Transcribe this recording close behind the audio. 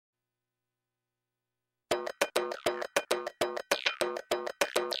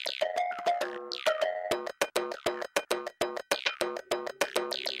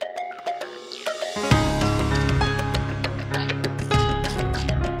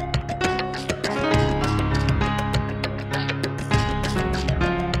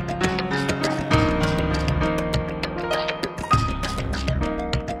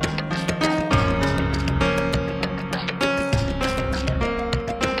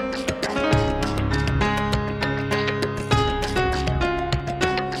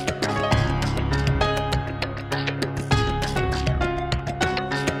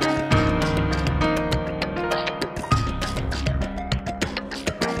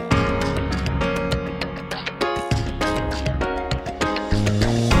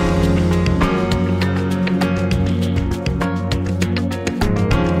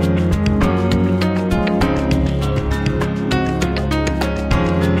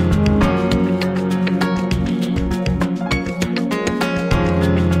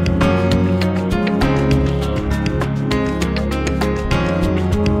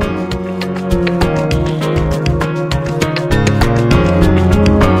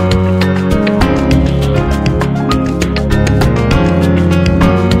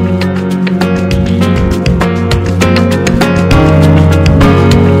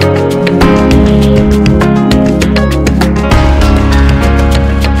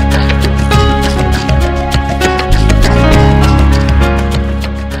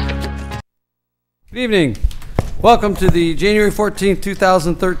Good evening. Welcome to the January 14th,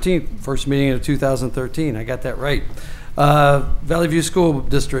 2013, first meeting of 2013. I got that right. Valley View School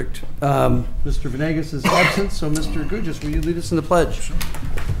District. Mr. Venegas is absent, so Mr. Gugis, will you lead us in the pledge?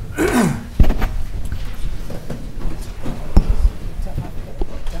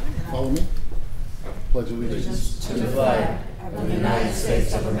 Follow me. Pledge allegiance to the flag of the United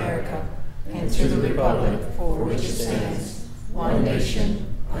States of America and to the republic for which it stands, one nation,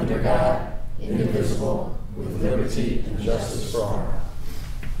 under God, indivisible, with liberty and justice for all.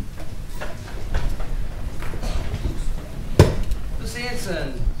 Ms.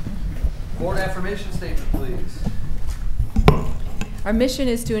 Hanson, board affirmation statement, please. Our mission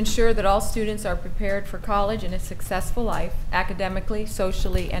is to ensure that all students are prepared for college and a successful life, academically,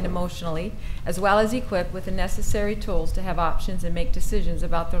 socially, and emotionally, as well as equipped with the necessary tools to have options and make decisions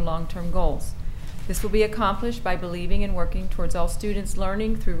about their long-term goals. This will be accomplished by believing and working towards all students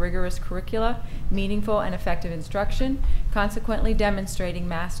learning through rigorous curricula, meaningful and effective instruction, consequently demonstrating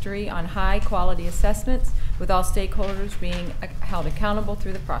mastery on high-quality assessments, with all stakeholders being held accountable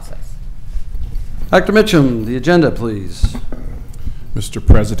through the process. Dr. Mitchum, the agenda, please. Mr.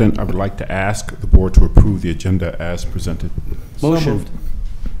 President, I would like to ask the board to approve the agenda as presented. Motion.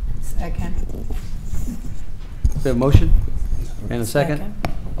 Second. We have a motion and a second.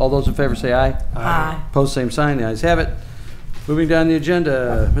 All those in favor say aye. Aye. Opposed, same sign. The ayes have it. Moving down the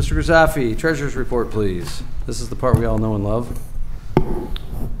agenda, Mr. Grisafi, Treasurer's Report, please. This is the part we all know and love.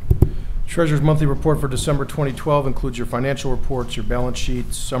 Treasurer's monthly report for December 2012 includes your financial reports, your balance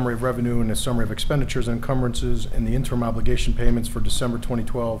sheets, summary of revenue, and a summary of expenditures and encumbrances, and the interim obligation payments for December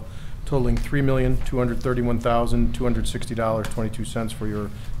 2012, totaling $3,231,260.22 for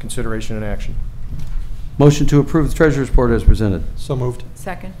your consideration and action. Motion to approve the Treasurer's Report as presented. So moved.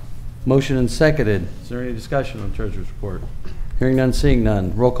 Second. Motion and seconded. Is there any discussion on the Treasurer's Report? Hearing none, seeing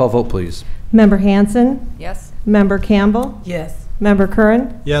none. Roll call vote, please. Member Hanson? Yes. Member Campbell? Yes. Member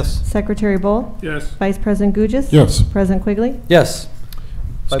Curran? Yes. Secretary Bull? Yes. Vice President Gugis? Yes. President Quigley? Yes.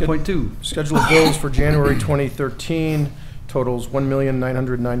 5.2. Schedule of bills for January 2013 totals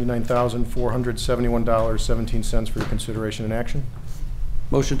 $1,999,471.17 for your consideration and action.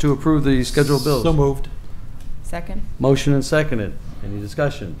 Motion to approve the scheduled bills. So moved. Second. Motion and seconded. Any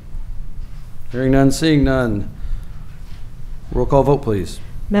discussion? Hearing none, seeing none. Roll call vote, please.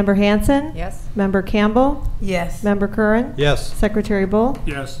 Member Hanson? Yes. Member Campbell? Yes. Member Curran? Yes. Secretary Bull?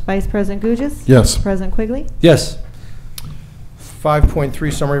 Yes. Vice President Gugis? Yes. President Quigley? Yes.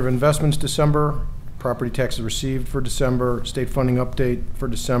 5.3 Summary of Investments December, Property Taxes Received for December, State Funding Update for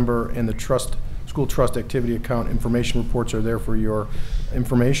December, and the School Trust Activity Account Information Reports are there for your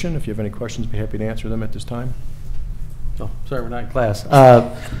information. If you have any questions, be happy to answer them at this time. Oh, sorry, we're not in class.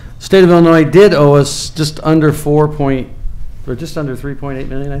 State of Illinois did owe us just under 3.8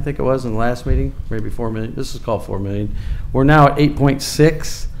 million, I think it was in the last meeting, maybe 4 million. This is called 4 million. We're now at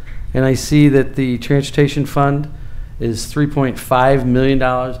 8.6, and I see that the transportation fund is $3.5 million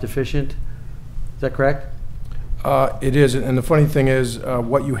deficient. Is that correct? It is, and the funny thing is,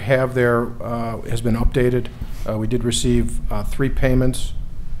 what you have there has been updated. We did receive 3 payments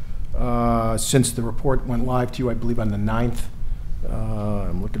since the report went live to you, I believe, on the 9th.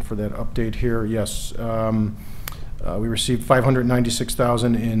 I'm looking for that update here. Yes. We received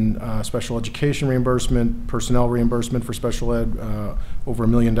 $596,000 in special education reimbursement, personnel reimbursement for special ed, over $1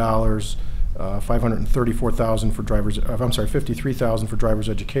 million, $534,000 for drivers. I'm sorry, $53,000 for drivers'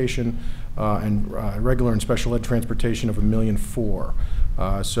 education, and regular and special ed transportation of $1.4 million.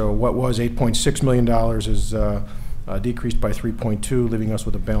 So what was $8.6 million is decreased by 3.2, leaving us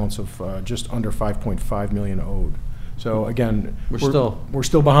with a balance of just under 5.5 million owed. So again, we're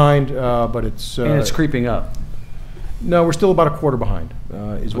still behind, but it's And it's creeping up. No, we're still about a quarter behind,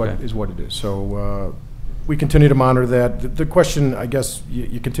 is what it is. So we continue to monitor that. The question, I guess,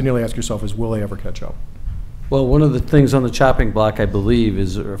 you continually ask yourself is, will they ever catch up? Well, one of the things on the chopping block, I believe,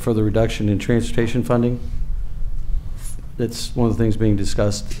 is for the reduction in transportation funding. That's one of the things being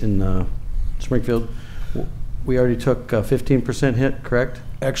discussed in Springfield. We already took a 15% hit, correct?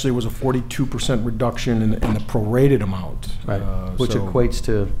 Actually, it was a 42% reduction in the prorated amount. Right, which so equates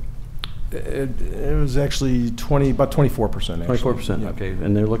to? It was actually about 24%. 24%, yeah. okay.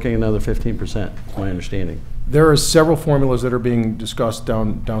 And they're looking at another 15%, my understanding. There are several formulas that are being discussed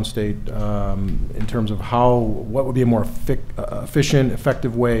downstate in terms of what would be a more efficient,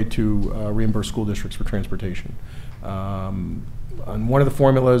 effective way to reimburse school districts for transportation. On one of the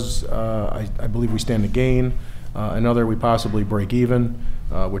formulas, I believe we stand to gain. Another, we possibly break even,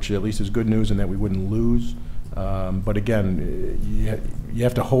 which at least is good news in that we wouldn't lose. But again, you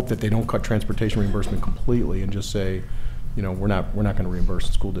have to hope that they don't cut transportation reimbursement completely and just say, we're not going to reimburse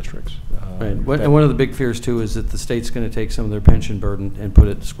the school districts. Right. And one of the big fears too is that the state's going to take some of their pension burden and put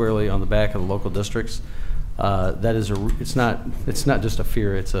it squarely on the back of the local districts. That is it's not just a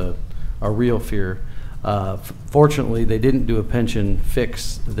fear, it's a real fear. Fortunately, they didn't do a pension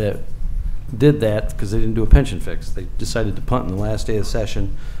fix that did that because they didn't do a pension fix. They decided to punt in the last day of the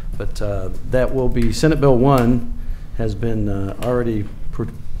session. But that will be, Senate Bill 1 has been already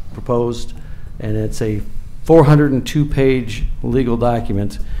proposed, and it's a 402-page legal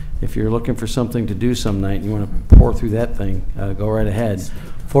document. If you're looking for something to do some night and you want to pour through that thing, go right ahead.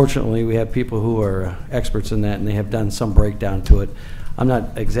 Fortunately, we have people who are experts in that, and they have done some breakdown to it. I'm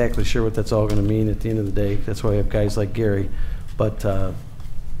not exactly sure what that's all going to mean at the end of the day. That's why we have guys like Gary. But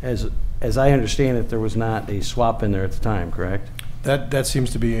as I understand it, there was not a swap in there at the time, correct? That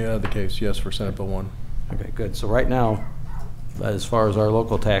seems to be the case, yes, for Senate Bill 1. Okay, good. So right now, as far as our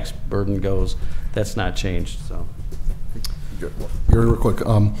local tax burden goes, that's not changed. So, Very real quick.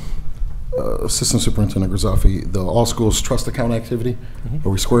 Assistant Superintendent Grisafi, the all schools trust account activity, are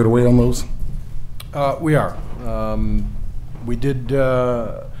we squared away on those? We are. We did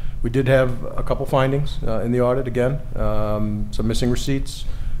have a couple findings in the audit again, some missing receipts.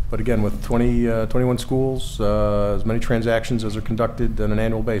 But again, with 21 schools, as many transactions as are conducted on an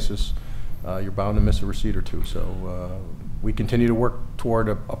annual basis, you're bound to miss a receipt or two. So we continue to work toward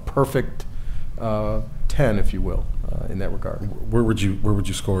a perfect 10, if you will, in that regard. Where would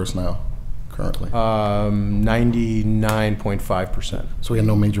you score us now, currently? 99.5%. So we had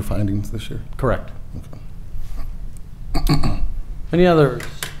no major findings this year? Correct. Okay. any others?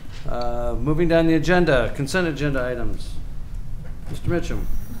 Moving down the agenda, consent agenda items. Mr. Mitchum.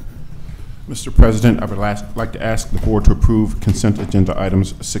 Mr. President, I would like to ask the board to approve consent agenda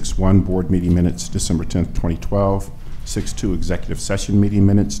items 6-1, board meeting minutes, December 10th, 2012, 6-2, executive session meeting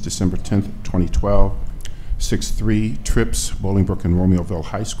minutes, December 10th, 2012, 6-3, trips, Bolingbrook and Romeoville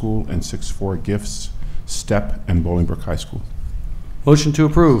High School, and 6-4, gifts, STEP and Bolingbrook High School. Motion to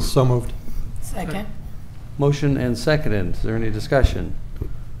approve. So moved. Second. Motion and seconded. Is there any discussion?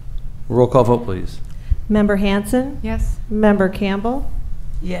 Roll call vote, please. Member Hanson? Yes. Member Campbell?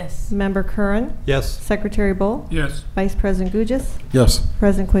 Yes. Member Curran? Yes. Secretary Bull? Yes. Vice President Gugis? Yes.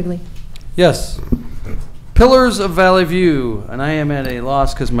 President Quigley? Yes. Pillars of Valley View, and I am at a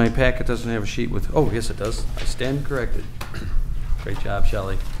loss because my packet doesn't have a sheet with, oh, yes it does. I stand corrected. Great job,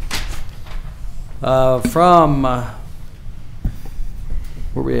 Shelley. From,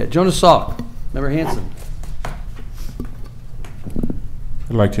 where we at? Jonas Salk, Member Hanson.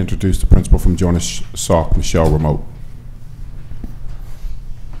 I'd like to introduce the principal from Jonas Salk, Michelle Remote.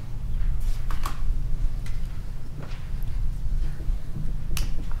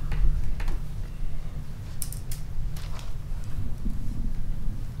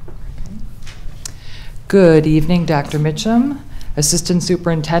 Good evening, Dr. Mitchum, Assistant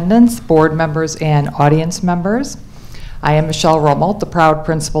Superintendents, board members, and audience members. I am Michelle Rummelt, the proud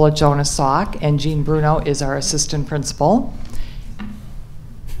principal at Jonas Salk, and Jean Bruno is our assistant principal.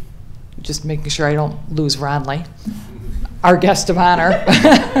 Just making sure I don't lose Ronley, our guest of honor.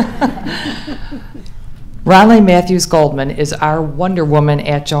 Ronley Matthews Goldman is our Wonder Woman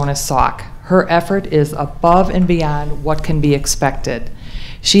at Jonas Salk. Her effort is above and beyond what can be expected.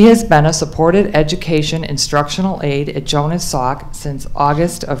 She has been a supported education instructional aide at Jonas Salk since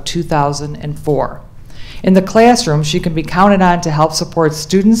August of 2004. In the classroom, she can be counted on to help support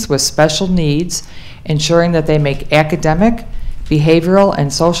students with special needs, ensuring that they make academic, behavioral,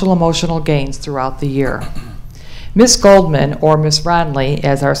 and social-emotional gains throughout the year. Miss Goldman, or Miss Ronley,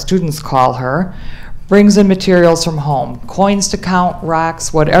 as our students call her, brings in materials from home. Coins to count,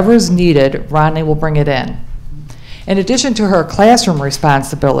 rocks, whatever is needed, Ronley will bring it in. In addition to her classroom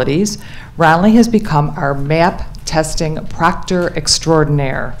responsibilities, Ronley has become our map testing proctor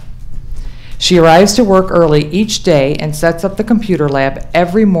extraordinaire. She arrives to work early each day and sets up the computer lab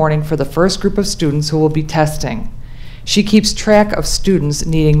every morning for the first group of students who will be testing. She keeps track of students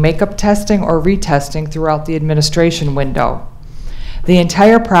needing makeup testing or retesting throughout the administration window. The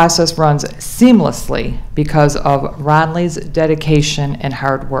entire process runs seamlessly because of Ronley's dedication and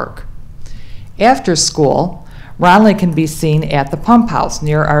hard work. After school, Ronley can be seen at the pump house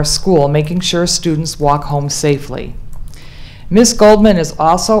near our school, making sure students walk home safely. Miss Goldman is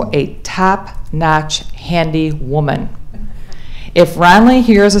also a top-notch handy woman. If Ronley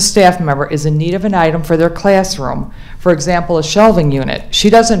hears a staff member is in need of an item for their classroom, for example, a shelving unit,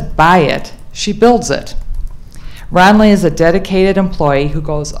 she doesn't buy it, she builds it. Ronley is a dedicated employee who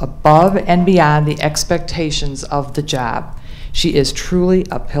goes above and beyond the expectations of the job. She is truly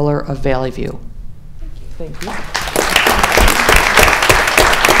a pillar of Valley View. Thank you.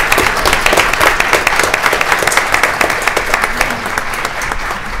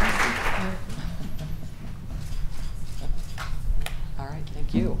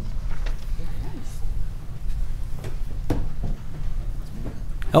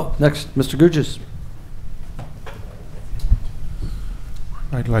 Oh, next, Mr. Gugis.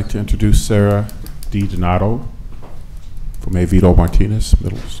 I'd like to introduce Sarah D. Donato from Avito Martinez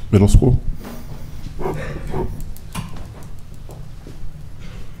Middle School.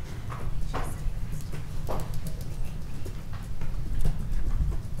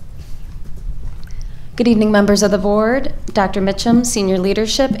 Good evening, members of the board, Dr. Mitchum, senior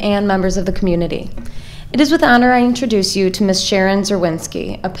leadership, and members of the community. It is with honor I introduce you to Ms. Sharon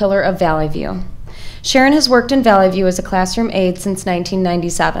Zerwinski, a pillar of Valley View. Sharon has worked in Valley View as a classroom aide since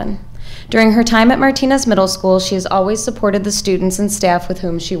 1997. During her time at Martinez Middle School, she has always supported the students and staff with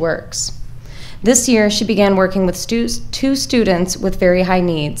whom she works. This year, she began working with two students with very high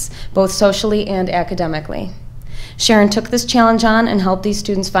needs, both socially and academically. Sharon took this challenge on and helped these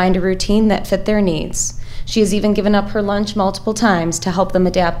students find a routine that fit their needs. She has even given up her lunch multiple times to help them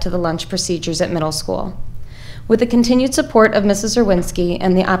adapt to the lunch procedures at middle school. With the continued support of Mrs. Zerwinski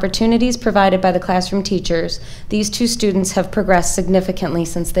and the opportunities provided by the classroom teachers, these two students have progressed significantly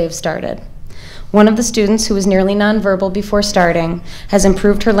since they've started. One of the students, who was nearly nonverbal before starting, has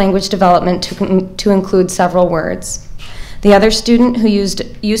improved her language development to include several words. The other student, who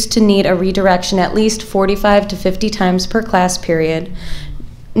used to need a redirection at least 45 to 50 times per class period,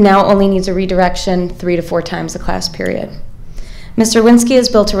 now only needs a redirection 3 to 4 times a class period. Ms. Zerwinski has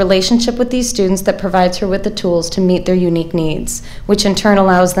built a relationship with these students that provides her with the tools to meet their unique needs, which in turn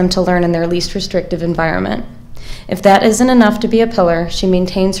allows them to learn in their least restrictive environment. If that isn't enough to be a pillar, she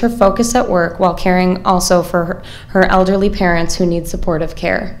maintains her focus at work while caring also for her elderly parents who need supportive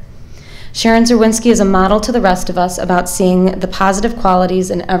care. Sharon Zerwinski is a model to the rest of us about seeing the positive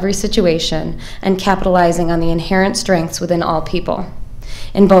qualities in every situation and capitalizing on the inherent strengths within all people.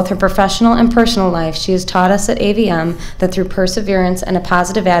 In both her professional and personal life, she has taught us at AVM that through perseverance and a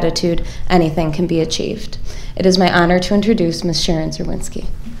positive attitude, anything can be achieved. It is my honor to introduce Ms. Sharon Zerwinski.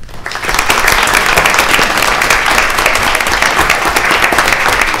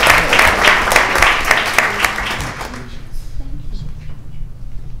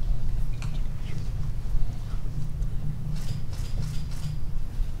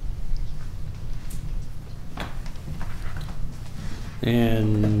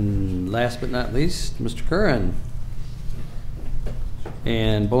 And last but not least, Mr. Curran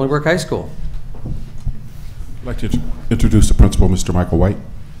and Bolingbrook High School. I'd like to introduce the principal, Mr. Michael White.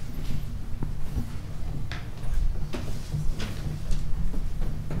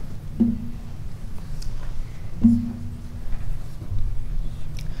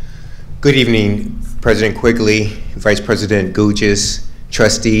 Good evening, President Quigley, Vice President Gugis,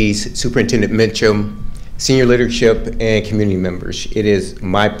 trustees, Superintendent Mitchum, senior leadership, and community members. It is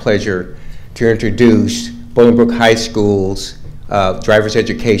my pleasure to introduce Bolingbrook High School's Driver's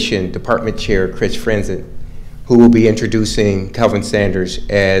Education Department Chair, Chris Frenzen, who will be introducing Calvin Sanders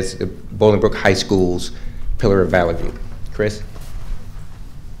as the Bolingbrook High School's Pillar of Valley View. Chris?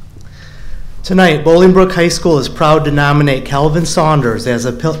 Tonight, Bolingbrook High School is proud to nominate Calvin Saunders as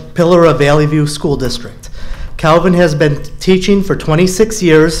a Pillar of Valley View School District. Calvin has been teaching for 26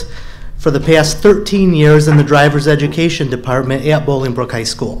 years, for the past 13 years in the Driver's Education Department at Bolingbrook High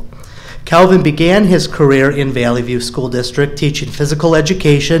School. Calvin began his career in Valley View School District teaching physical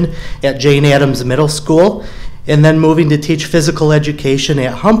education at Jane Addams Middle School, and then moving to teach physical education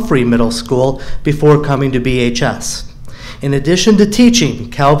at Humphrey Middle School before coming to BHS. In addition to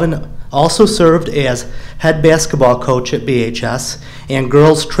teaching, Calvin also served as head basketball coach at BHS and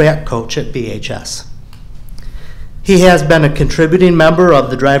girls track coach at BHS. He has been a contributing member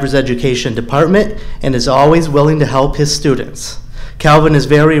of the Driver's Education Department and is always willing to help his students. Calvin is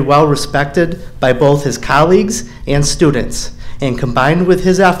very well respected by both his colleagues and students, and combined with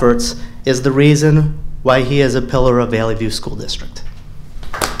his efforts is the reason why he is a pillar of Valley View School District.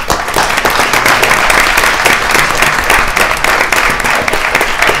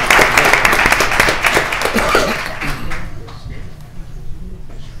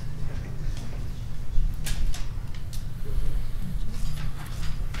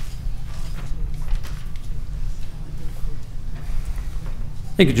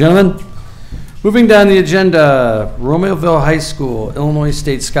 Thank you, gentlemen. Moving down the agenda, Romeoville High School, Illinois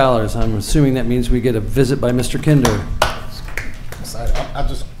State Scholars. I'm assuming that means we get a visit by Mr. Kinder. I'm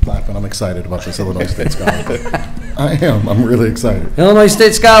just laughing. I'm excited about this Illinois State Scholars. I am. I'm really excited. Illinois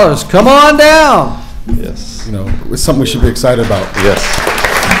State Scholars, come on down. Yes. You know, it's something we should be excited about. Yes.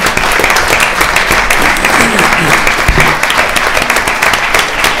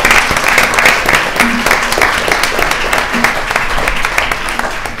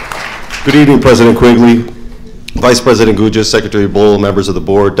 Good evening, President Quigley, Vice President Gugis, Secretary Bull, members of the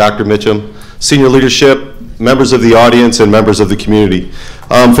board, Dr. Mitchum, senior leadership, members of the audience, and members of the community.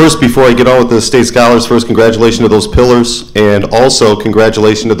 First, before I get on with the state scholars, first, congratulations to those pillars, and also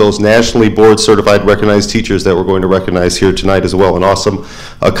congratulations to those nationally board certified recognized teachers that we're going to recognize here tonight as well. An awesome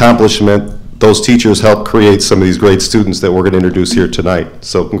accomplishment. Those teachers helped create some of these great students that we're going to introduce here tonight.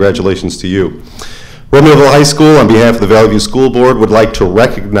 So congratulations to you. Romeoville High School, on behalf of the Valley View School Board, would like to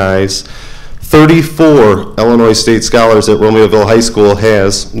recognize 34 Illinois State Scholars that Romeoville High School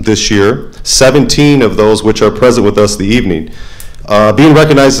has this year, 17 of those which are present with us this evening. Being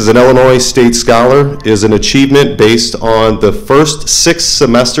recognized as an Illinois State Scholar is an achievement based on the first 6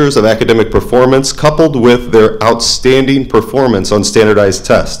 semesters of academic performance coupled with their outstanding performance on standardized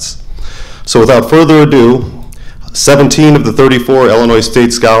tests. So without further ado, 17 of the 34 Illinois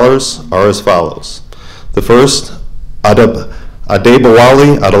State Scholars are as follows. The first,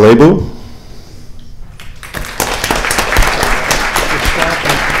 Adebowale Adelebu.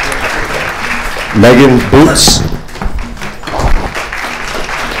 Megan Boots.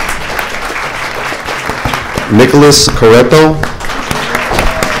 Nicholas Corretto.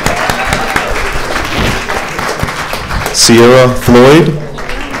 Sierra Floyd.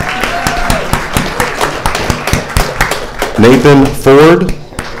 Nathan Ford.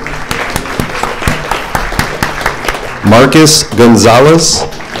 Marcus Gonzalez.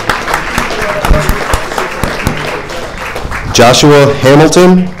 Joshua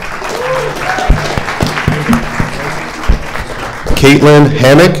Hamilton. Caitlin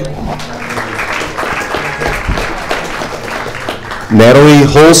Hammock. Natalie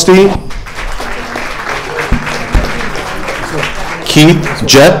Holstein. Keith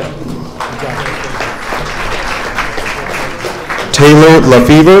Jett. Taylor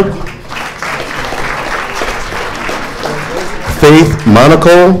LaFever. Faith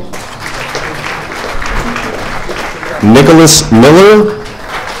Monaco. Nicholas Miller.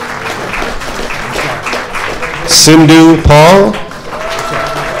 Sindhu Paul.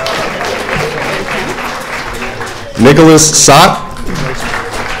 Nicholas Sock.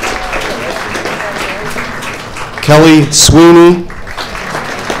 Kelly Sweeney.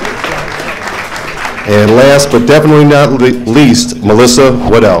 And last but definitely not least, Melissa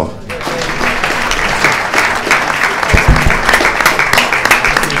Waddell.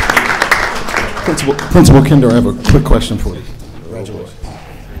 Principal Kinder, I have a quick question for you. Congratulations.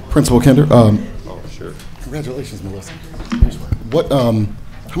 Principal Kinder, Sure. congratulations, Melissa.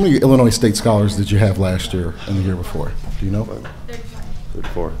 How many Illinois State Scholars did you have last year and the year before? Do you know?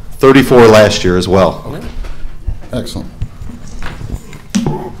 34. 34 last year as well. Okay. Excellent.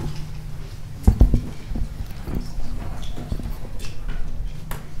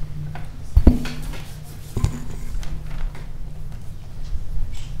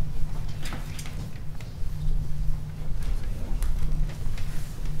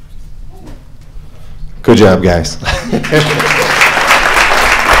 Good job, guys.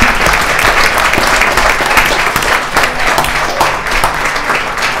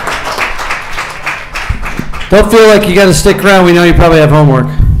 Don't feel like you got to stick around. We know you probably have homework.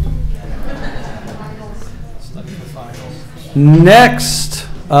 Next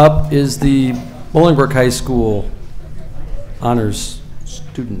up is the Bolingbrook High School honors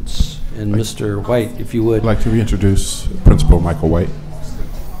students. And Mr. White, if you would. I'd like to reintroduce Principal Michael White.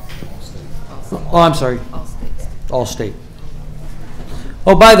 Oh, I'm sorry. All state.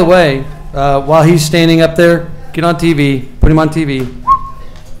 Oh, by the way, while he's standing up there, get on TV, put him on TV.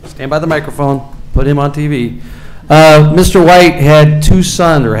 Stand by the microphone, put him on TV. Mr. White had 2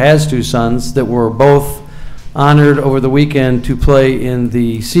 sons, or has 2 sons, that were both honored over the weekend to play in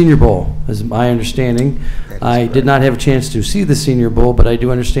the Senior Bowl, is my understanding. I did not have a chance to see the Senior Bowl, but I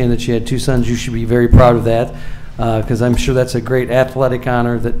do understand that you had 2 sons. You should be very proud of that, because I'm sure that's a great athletic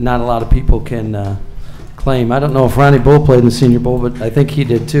honor that not a lot of people can claim. I don't know if Ronnie Bull played in the Senior Bowl, but I think he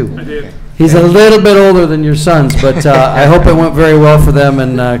did too. I did. He's a little bit older than your sons, but I hope it went very well for them,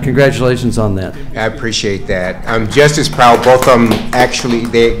 and congratulations on that. I appreciate that. I'm just as proud. Both of them, actually,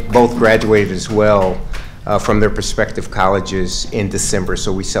 they both graduated as well from their respective colleges in December,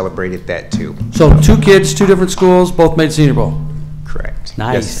 so we celebrated that too. So 2 kids, 2 different schools, both made Senior Bowl. Correct.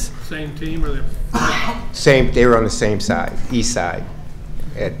 Nice. Yes. Same team, or Same. They were on the same side, east side,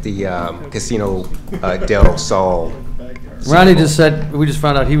 at the Casino Del Sol. Ronnie just said, we just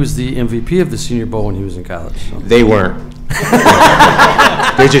found out he was the MVP of the Senior Bowl when he was in college. So. They weren't.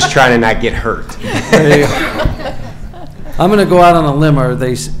 They're just trying to not get hurt. I'm going to go out on a limb. Are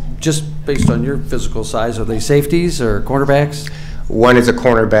they, just based on your physical size, are they safeties or cornerbacks? One is a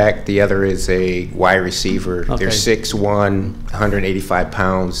cornerback, the other is a wide receiver. Okay. They're 6'1", 185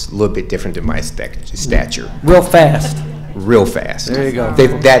 pounds, a little bit different than my stature. Real fast. real fast. There you go.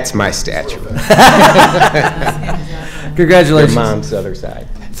 That's my stature. Congratulations. Your mom's the other side.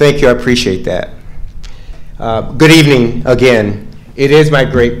 Thank you, I appreciate that. Good evening again. It is my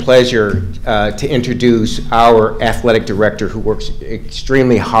great pleasure to introduce our athletic director who works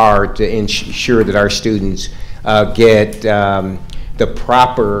extremely hard to ensure that our students get the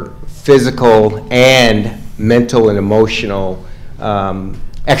proper physical and mental and emotional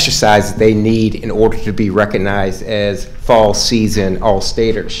exercise they need in order to be recognized as fall season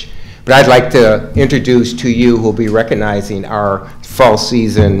All-Staters. But I'd like to introduce to you who will be recognizing our fall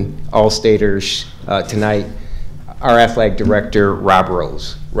season All-Staters tonight, our athletic director, Rob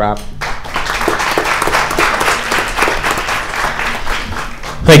Rose. Rob.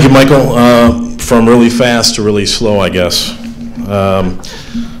 Thank you, Michael. From really fast to really slow, I guess.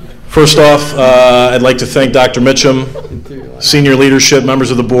 First off, I'd like to thank Dr. Mitchum, senior leadership,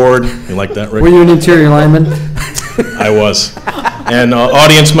 members of the board. You like that, Rick? Were you an interior lineman? I was. And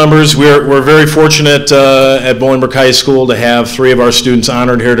audience members, we're very fortunate at Bolingbrook High School to have 3 of our students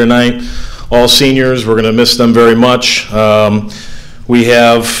honored here tonight. All seniors, we're going to miss them very much. We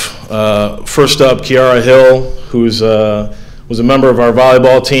have, first up, Kiara Hill, who's was a member of our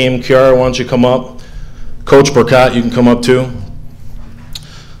volleyball team. Kiara, why don't you come up? Coach Burkott, you can come up too.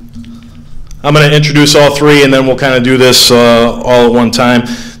 I'm going to introduce all 3, and then we'll kind of do this all at one time.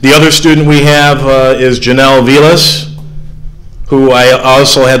 The other student we have is Janelle Vilas, who I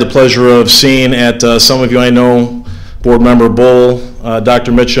also had the pleasure of seeing at, some of you I know, board member Bull,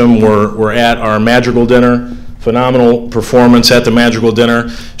 Dr. Mitchum were at our Madrigal dinner. Phenomenal performance at the Madrigal dinner.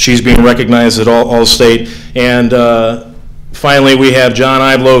 She's being recognized at All-State. And finally, we have John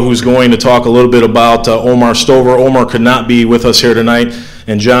Ivlo, who's going to talk a little bit about Omar Stover. Omar could not be with us here tonight,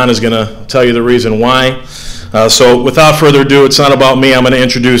 and John is going to tell you the reason why. So without further ado, it's not about me. I'm going to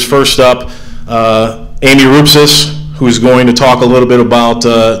introduce first up Amy Rupsis, who's going to talk a little bit about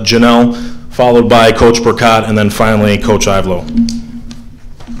Janelle, followed by Coach Burkott, and then finally Coach Ivlo.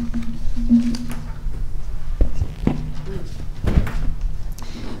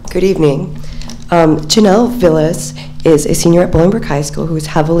 Good evening. Janelle Villas is a senior at Bolingbrook High School who is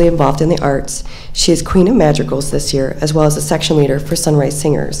heavily involved in the arts. She is Queen of Madrigals this year, as well as a section leader for Sunrise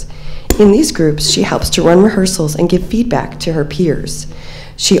Singers. In these groups, she helps to run rehearsals and give feedback to her peers.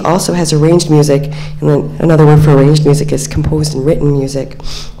 She also has arranged music, and then another word for arranged music is composed and written music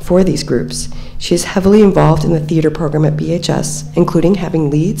for these groups. She is heavily involved in the theater program at BHS, including having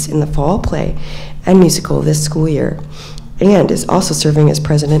leads in the fall play and musical this school year, and is also serving as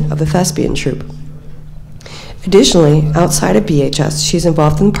president of the thespian troupe. Additionally, outside of BHS, she is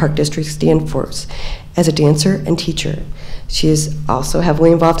involved in the Park District's dance force as a dancer and teacher. She is also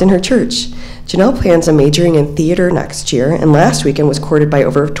heavily involved in her church. Janelle plans on majoring in theater next year, and last weekend was courted by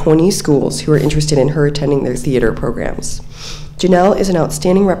over 20 schools who are interested in her attending their theater programs. Janelle is an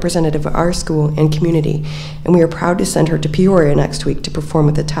outstanding representative of our school and community, and we are proud to send her to Peoria next week to perform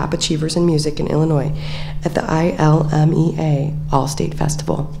with the top achievers in music in Illinois at the ILMEA All-State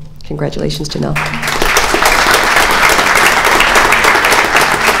Festival. Congratulations, Janelle.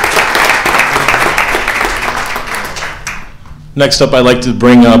 Next up, I'd like to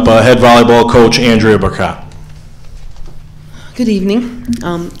bring up head volleyball coach Andrea Burkott. Good evening.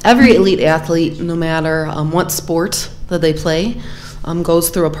 Every elite athlete, no matter what sport that they play, goes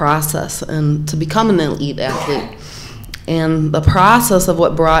through a process and to become an elite athlete. And the process of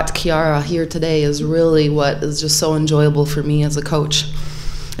what brought Kiara here today is really what is just so enjoyable for me as a coach.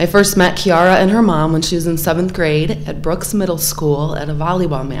 I first met Kiara and her mom when she was in 7th grade at Brooks Middle School at a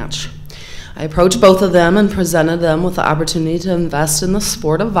volleyball match. I approached both of them and presented them with the opportunity to invest in the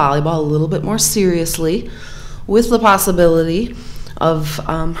sport of volleyball a little bit more seriously, with the possibility of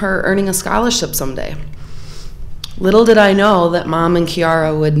her earning a scholarship someday. Little did I know that Mom and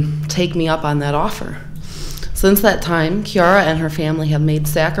Kiara would take me up on that offer. Since that time, Kiara and her family have made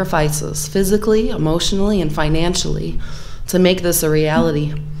sacrifices physically, emotionally, and financially to make this a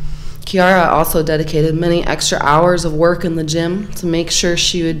reality. Kiara also dedicated many extra hours of work in the gym to make sure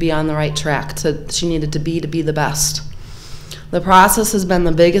she would be on the right track she needed to be the best. The process has been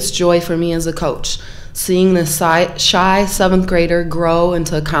the biggest joy for me as a coach, seeing this shy 7th grader grow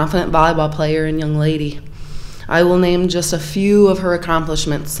into a confident volleyball player and young lady. I will name just a few of her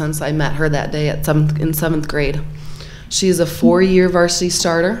accomplishments since I met her that day in 7th grade. She is a 4-year varsity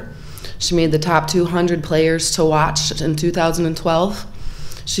starter. She made the top 200 players to watch in 2012.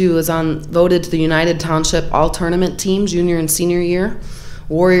 She was voted to the United Township All-Tournament Team junior and senior year,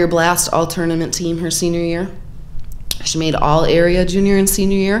 Warrior Blast All-Tournament Team her senior year. She made All-Area junior and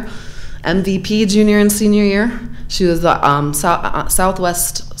senior year, MVP junior and senior year. She was the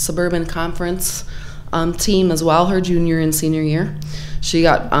Southwest Suburban Conference team as well, her junior and senior year. She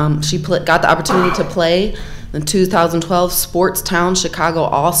got the opportunity to play the 2012 Sports Town Chicago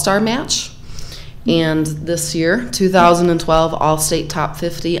All-Star Match, and this year, 2012 All-State Top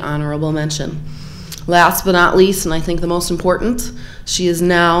 50 honorable mention. Last but not least, and I think the most important, she is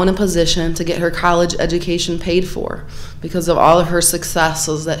now in a position to get her college education paid for because of all of her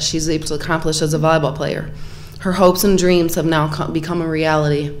successes that she's able to accomplish as a volleyball player. Her hopes and dreams have now become a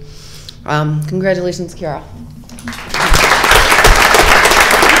reality. Congratulations, Kiara.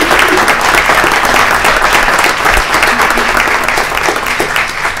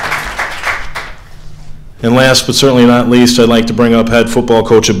 And last but certainly not least, I'd like to bring up head football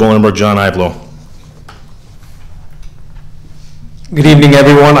coach at Bolingbrook, John Ivelo. Good evening,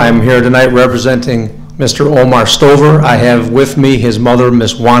 everyone. I'm here tonight representing Mr. Omar Stover. I have with me his mother,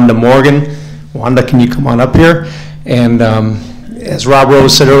 Miss Wanda Morgan. Wanda, can you come on up here? And as Rob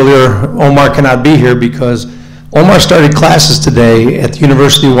Rose said earlier, Omar cannot be here because Omar started classes today at the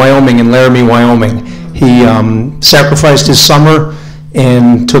University of Wyoming in Laramie, Wyoming. He sacrificed his summer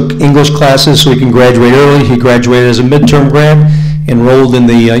and took English classes so he can graduate early. He graduated as a midterm grad, enrolled in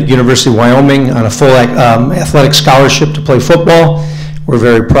the University of Wyoming on a full athletic scholarship to play football. We're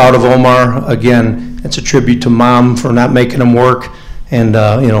very proud of Omar. Again, it's a tribute to Mom for not making him work and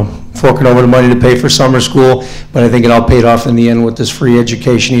forking over the money to pay for summer school, but I think it all paid off in the end with this free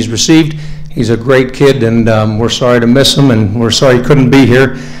education he's received. He's a great kid, and we're sorry to miss him, and we're sorry he couldn't be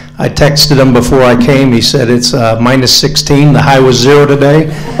here. I texted him before I came. He said it's minus 16. The high was 0 today.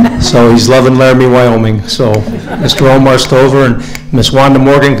 So he's loving Laramie, Wyoming. So Mr. Omar Stover and Miss Wanda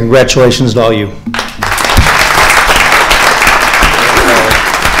Morgan, congratulations to all you.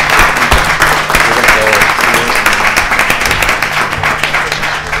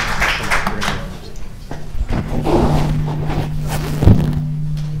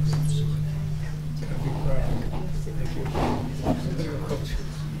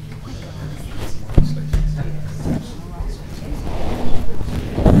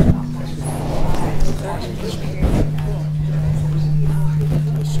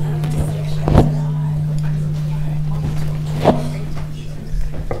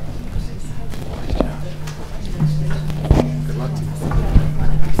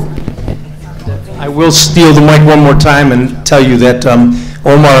 I will steal the mic one more time and tell you that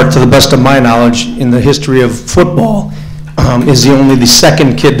Omar, to the best of my knowledge, in the history of football, is only the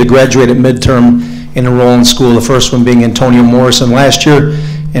second kid to graduate at midterm and enroll in school, the first one being Antonio Morrison last year,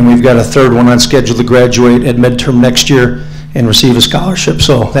 and we've got a third one on schedule to graduate at midterm next year and receive a scholarship.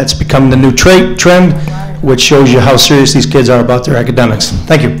 So that's become the new trend, which shows you how serious these kids are about their academics.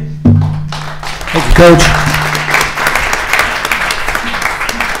 Thank you. Thank you, Coach.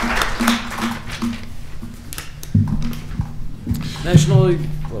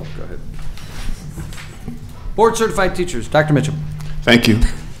 Well, go ahead. Board certified teachers, Dr. Mitchum. Thank you.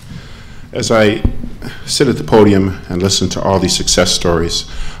 As I sit at the podium and listen to all these success stories,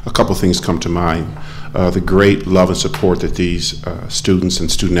 a couple things come to mind. The great love and support that these students and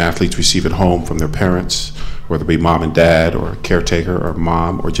student athletes receive at home from their parents, whether it be mom and dad or caretaker or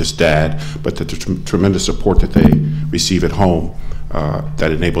mom or just dad, but the tremendous support that they receive at home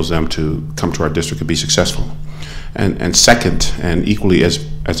that enables them to come to our district and be successful. And second, and equally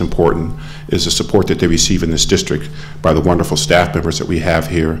as important, is the support that they receive in this district by the wonderful staff members that we have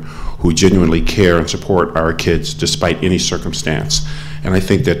here who genuinely care and support our kids despite any circumstance. And I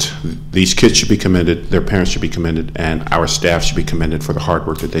think that these kids should be commended, their parents should be commended, and our staff should be commended for the hard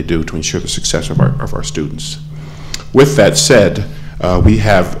work that they do to ensure the success of our students. With that said, we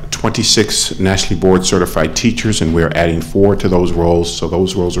have 26 nationally board certified teachers, and we're adding 4 to those roles, so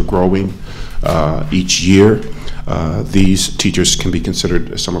those roles are growing each year. These teachers can be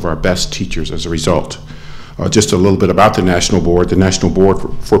considered some of our best teachers as a result. Just a little bit about the National Board. The National Board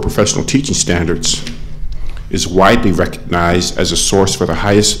for Professional Teaching Standards is widely recognized as a source for the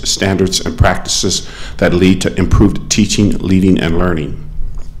highest standards and practices that lead to improved teaching, leading, and learning.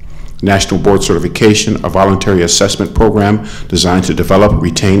 National Board Certification, a voluntary assessment program designed to develop,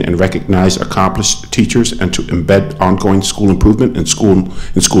 retain, and recognize accomplished teachers and to embed ongoing school improvement in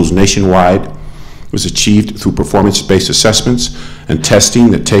schools nationwide, was achieved through performance-based assessments and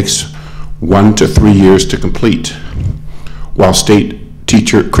testing that takes 1 to 3 years to complete. While state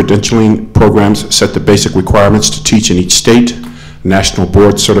teacher credentialing programs set the basic requirements to teach in each state, National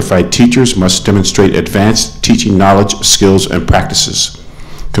Board certified teachers must demonstrate advanced teaching knowledge, skills, and practices.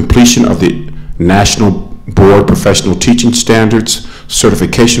 Completion of the National Board Professional Teaching Standards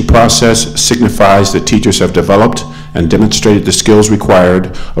certification process signifies that teachers have developed and demonstrated the skills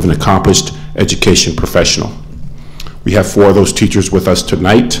required of an accomplished education professional. We have 4 of those teachers with us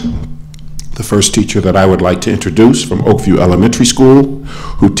tonight. The first teacher that I would like to introduce from Oakview Elementary School,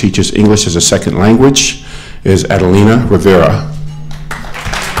 who teaches English as a second language, is Adelina Rivera.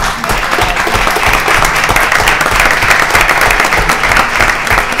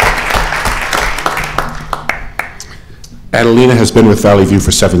 Adelina has been with Valley View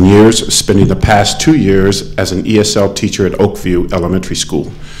for 7 years, spending the past 2 years as an ESL teacher at Oakview Elementary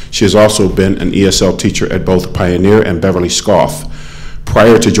School. She has also been an ESL teacher at both Pioneer and Beverly Scoff.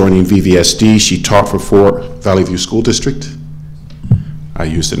 Prior to joining VVSD, she taught for 4 Valley View School District. I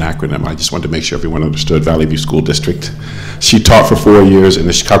used an acronym. I just wanted to make sure everyone understood Valley View School District. She taught for 4 years in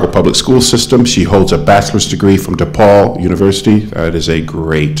the Chicago Public School System. She holds a bachelor's degree from DePaul University. That is a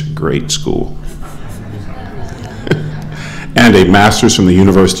great, great school. And a master's from the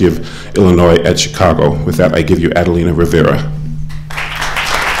University of Illinois at Chicago. With that, I give you Adelina Rivera.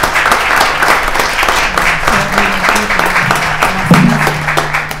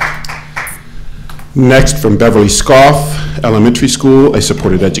 Next, from Beverly Scoff Elementary School, a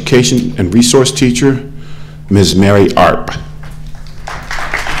supported education and resource teacher, Ms. Mary Arp.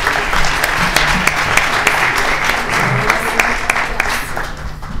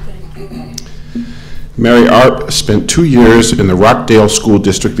 Mary Arp spent 2 years in the Rockdale School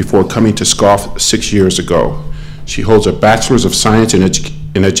District before coming to Scoff 6 years ago. She holds a Bachelor's of Science in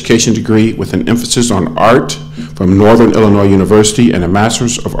Education degree with an emphasis on art from Northern Illinois University and a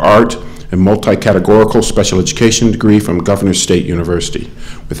Master's of Art and multi-categorical special education degree from Governor State University.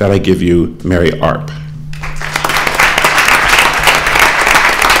 With that, I give you Mary Arp.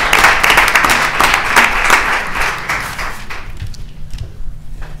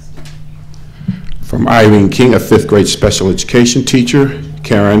 From Irene King, a 5th grade special education teacher,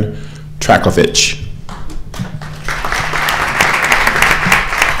 Karen Trakovich.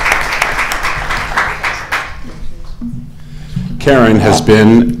 Karen has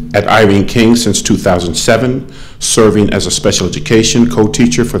been at Irene King since 2007, serving as a special education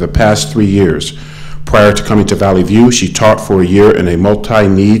co-teacher for the past 3 years. Prior to coming to Valley View, she taught for a year in a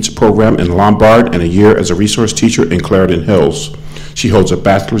multi-needs program in Lombard and a year as a resource teacher in Clarendon Hills. She holds a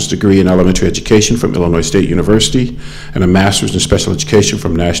bachelor's degree in elementary education from Illinois State University and a master's in special education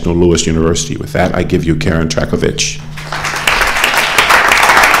from National Louis University. With that, I give you Karen Trakovich.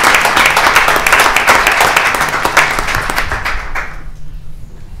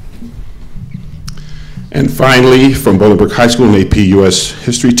 And finally, from Bolingbrook High School, an AP US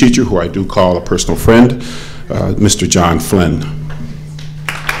history teacher, who I do call a personal friend, Mr. John Flynn.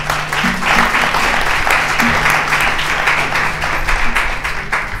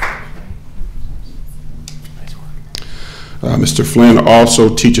 Mr. Flynn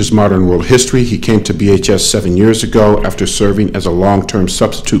also teaches modern world history. He came to BHS 7 years ago after serving as a long-term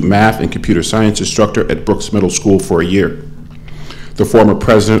substitute math and computer science instructor at Brooks Middle School for a year. The former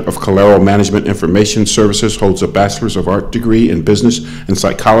president of Calero Management Information Services holds a Bachelor's of Art degree in Business and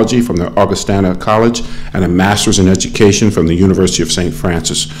Psychology from the Augustana College and a Master's in Education from the University of St.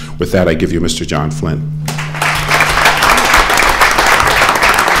 Francis. With that, I give you Mr. John Flynn.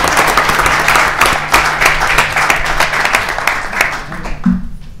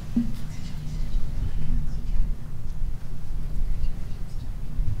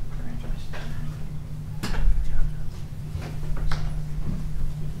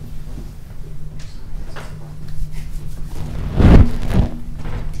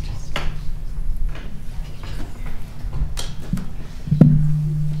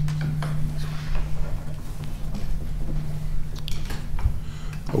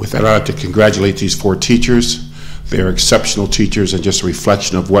 With that, I'd like to congratulate these 4 teachers. They are exceptional teachers and just a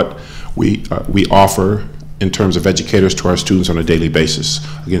reflection of what we offer in terms of educators to our students on a daily basis.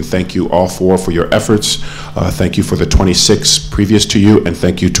 Again, thank you all 4 for your efforts. Thank you for the 26 previous to you, and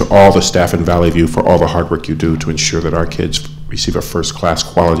thank you to all the staff in Valley View for all the hard work you do to ensure that our kids receive a first-class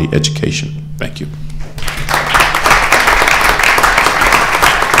quality education. Thank you.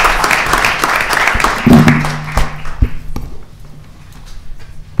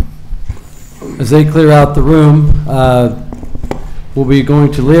 As they clear out the room, we'll be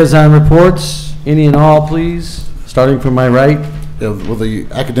going to liaison reports. Any and all, please, starting from my right. Yeah, well, the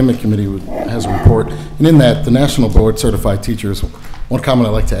academic committee has a report, and in that, the National Board Certified Teachers, one comment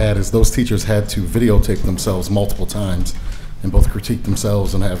I'd like to add is those teachers had to videotape themselves multiple times and both critique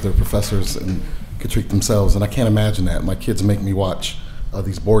themselves and have their professors and critique themselves, and I can't imagine that. My kids make me watch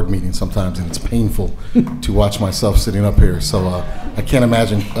these board meetings sometimes, and it's painful to watch myself sitting up here. So I can't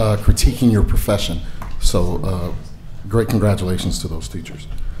imagine critiquing your profession. So great congratulations to those teachers.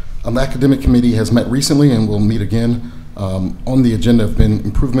 The academic committee has met recently and will meet again. On the agenda have been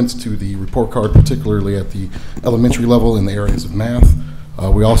improvements to the report card, particularly at the elementary level in the areas of math,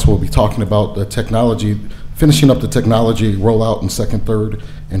 We also will be talking about the technology, finishing up the technology rollout in 2nd, 3rd,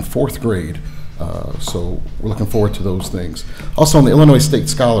 and 4th grade. So we're looking forward to those things. Also, on the Illinois State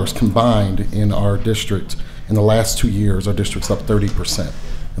Scholars combined in our district, in the last 2 years, our district's up 30%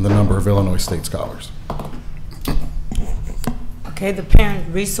 in the number of Illinois State Scholars. Okay, the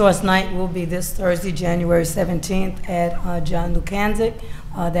Parent Resource Night will be this Thursday, January 17th at John Lukanzik.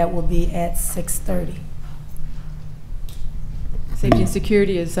 That will be at 6:30. Safety and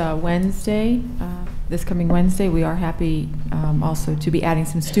security is Wednesday, this coming Wednesday. We are happy also to be adding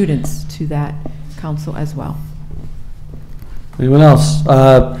some students to that council as well. Anyone else?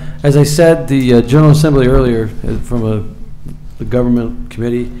 As I said, the General Assembly earlier from the government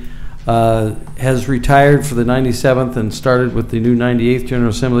committee has retired for the 97th and started with the new 98th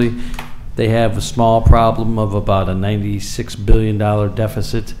General Assembly. They have a small problem of about a $96 billion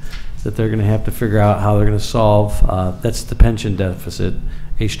deficit that they're going to have to figure out how they're going to solve. That's the pension deficit,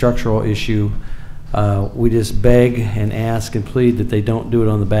 a structural issue. We just beg and ask and plead that they don't do it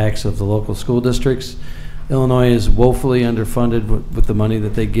on the backs of the local school districts. Illinois is woefully underfunded with the money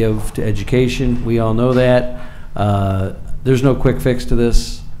that they give to education. We all know that. There's no quick fix to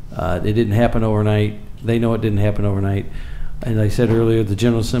this. It didn't happen overnight. They know it didn't happen overnight. And I said earlier, the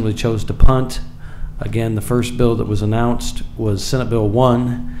General Assembly chose to punt. Again, the first bill that was announced was Senate Bill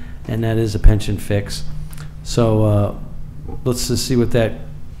 1, and that is a pension fix. So let's just see what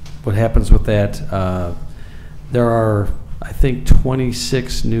happens with that. There are, I think,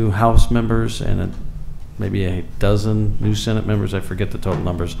 26 new House members and maybe a dozen new Senate members. I forget the total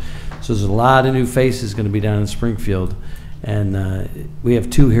numbers. So there's a lot of new faces going to be down in Springfield. And we have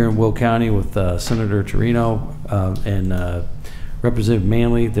 2 here in Will County with Senator Torino and Representative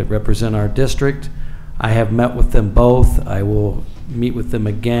Manley that represent our district. I have met with them both. I will meet with them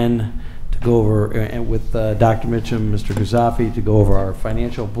again to go over, and with Dr. Mitchum, Mr. Guzafi, to go over our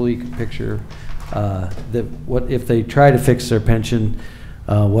financial bleak picture. That what if they try to fix their pension,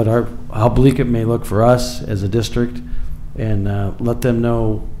 how bleak it may look for us as a district, and let them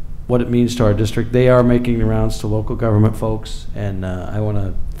know what it means to our district. They are making the rounds to local government folks, and I want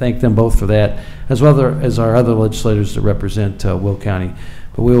to thank them both for that, as well as our other legislators that represent Will County.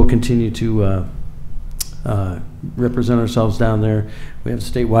 But we will continue to represent ourselves down there. We have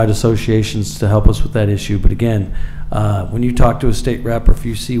statewide associations to help us with that issue. But again, when you talk to a state rep, or if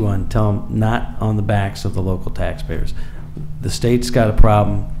you see one, tell them not on the backs of the local taxpayers. The state's got a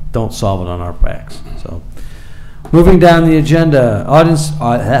problem. Don't solve it on our backs. So. Moving down the agenda,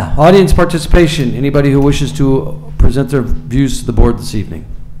 audience participation. Anybody who wishes to present their views to the board this evening?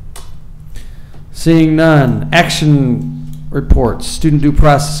 Seeing none. Action reports. Student due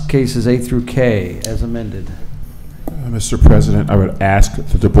process cases A through K as amended. Mr. President, I would ask that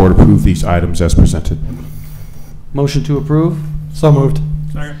the board approve these items as presented. Motion to approve? So moved.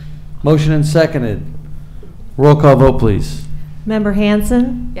 Second. Motion and seconded. Roll call vote, please. Member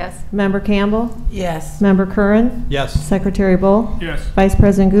Hanson? Yes. Member Campbell? Yes. Member Curran? Yes. Secretary Bull? Yes. Vice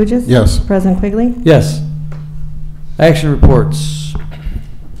President Gugis? Yes. President Quigley? Yes. Action reports.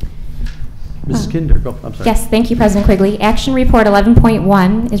 Mrs. Kinder, go. I'm sorry. Yes, thank you, President Quigley. Action Report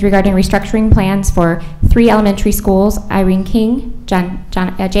 11.1 is regarding restructuring plans for 3 elementary schools, Irene King,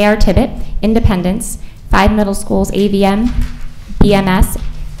 J.R. Tibbet, Independence, 5 middle schools, AVM, BMS,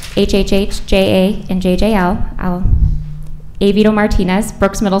 HHH, JA, and JJL, A. Vito Martinez,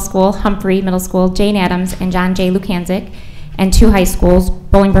 Brooks Middle School, Humphrey Middle School, Jane Addams, and John J. Lukanzik, and 2 high schools,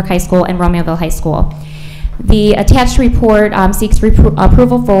 Bolingbrook High School and Romeoville High School. The attached report seeks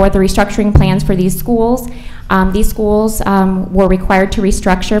approval for the restructuring plans for these schools. These schools were required to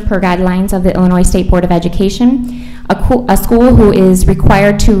restructure per guidelines of the Illinois State Board of Education. A school who is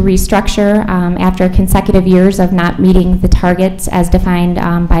required to restructure after consecutive years of not meeting the targets as defined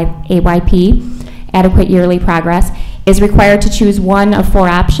by AYP, adequate yearly progress, is required to choose one of 4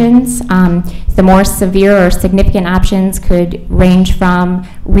 options. The more severe or significant options could range from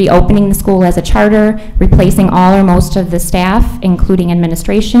reopening the school as a charter, replacing all or most of the staff, including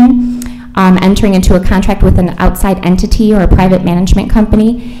administration, entering into a contract with an outside entity or a private management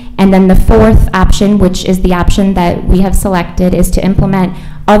company. And then the 4th option, which is the option that we have selected, is to implement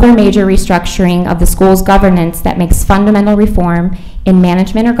other major restructuring of the school's governance that makes fundamental reform in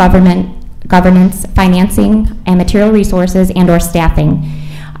management or governance, financing, and material resources and/or staffing.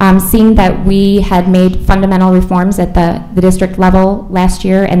 Seeing that we had made fundamental reforms at the district level last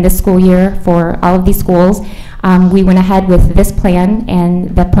year and this school year for all of these schools, we went ahead with this plan,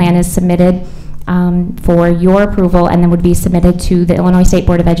 and the plan is submitted for your approval and then would be submitted to the Illinois State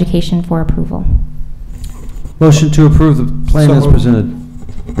Board of Education for approval. Motion to approve the plan as presented.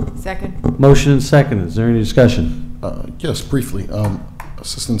 Second. Motion and second. Is there any discussion? Yes, briefly.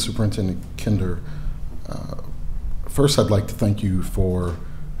 Assistant Superintendent Kinder, first I'd like to thank you for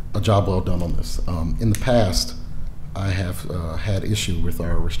a job well done on this. In the past, I have had issue with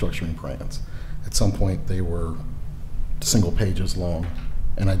our restructuring plans. At some point, they were single pages long,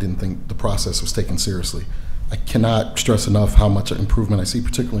 and I didn't think the process was taken seriously. I cannot stress enough how much improvement I see,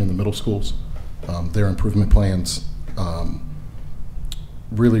 particularly in the middle schools. Their improvement plans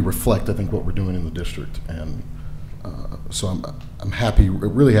really reflect, I think, what we're doing in the district, and so I'm happy,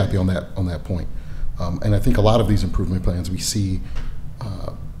 really happy on that point. And I think a lot of these improvement plans we see,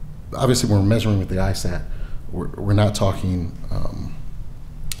 obviously when we're measuring with the ISAT, we're not talking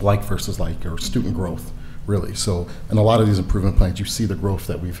like versus like or student growth, really. So in a lot of these improvement plans, you see the growth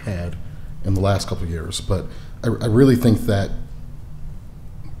that we've had in the last couple of years. But I really think that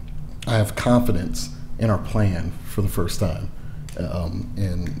I have confidence in our plan for the first time,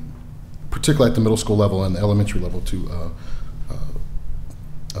 and particularly at the middle school level and the elementary level too.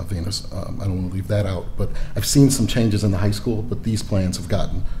 Venus, I don't want to leave that out, but I've seen some changes in the high school, but these plans have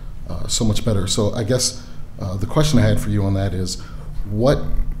gotten so much better. So I guess the question I had for you on that is, what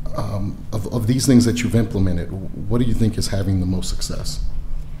of these things that you've implemented, what do you think is having the most success?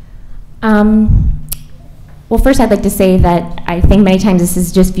 Well, first I'd like to say that I think many times this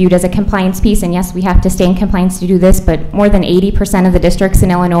is just viewed as a compliance piece, and yes, we have to stay in compliance to do this, but more than 80% of the districts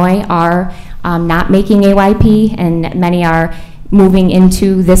in Illinois are not making AYP, and many are moving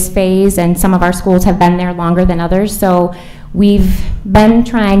into this phase, and some of our schools have been there longer than others. So we've been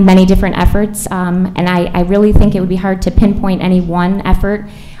trying many different efforts, and I really think it would be hard to pinpoint any one effort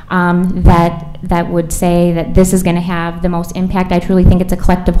that would say that this is going to have the most impact. I truly think it's a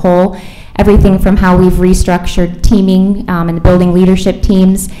collective whole. Everything from how we've restructured teaming and building leadership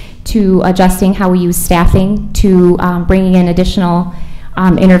teams, to adjusting how we use staffing, to bringing in additional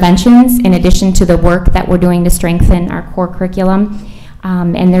interventions in addition to the work that we're doing to strengthen our core curriculum.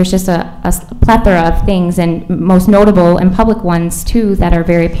 And there's just a plethora of things, and most notable and public ones too that are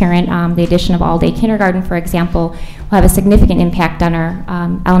very apparent. The addition of all-day kindergarten, for example, will have a significant impact on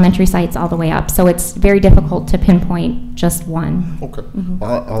our elementary sites all the way up. So it's very difficult to pinpoint just one. Okay,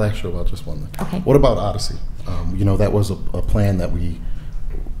 well, I'll ask you about just one then. Okay. What about Odyssey? You know, that was a plan that we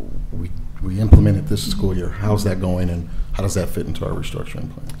implemented this school year. How's that going, and how does that fit into our restructuring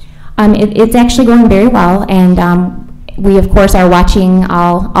plans? It's actually going very well, and we, of course, are watching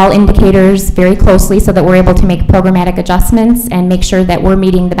all indicators very closely so that we're able to make programmatic adjustments and make sure that we're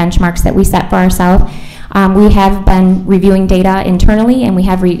meeting the benchmarks that we set for ourselves. We have been reviewing data internally, and we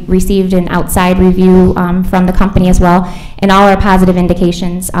have received an outside review from the company as well, and all are positive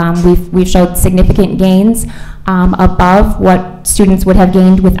indications. We've showed significant gains above what students would have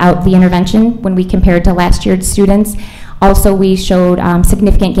gained without the intervention when we compared to last year's students. Also, we showed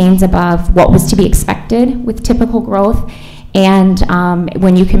significant gains above what was to be expected with typical growth. And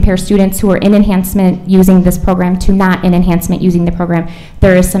when you compare students who are in enhancement using this program to not in enhancement using the program,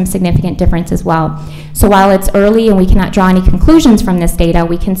 there is some significant difference as well. So while it's early and we cannot draw any conclusions from this data,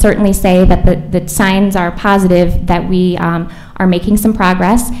 we can certainly say that the signs are positive, that we are making some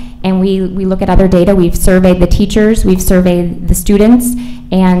progress. And we look at other data. We've surveyed the teachers, we've surveyed the students,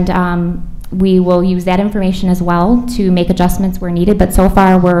 and we will use that information as well to make adjustments where needed, but so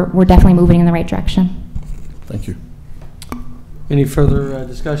far we're definitely moving in the right direction. Thank you. Any further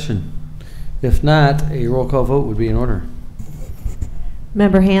discussion? If not, a roll call vote would be in order.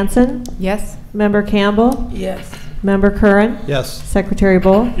 Member Hanson? Yes. Member Campbell? Yes. Member Curran? Yes. Secretary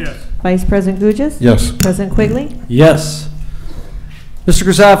Bull? Yes. Vice President Gugis? Yes. President Quigley? Yes. Mr.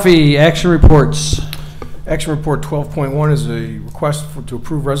 Grisafi, action reports. Action Report 12.1 is a request to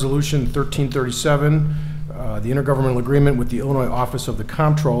approve Resolution 1337, the intergovernmental agreement with the Illinois Office of the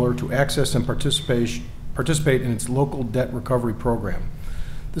Comptroller to access and participate in its local debt recovery program.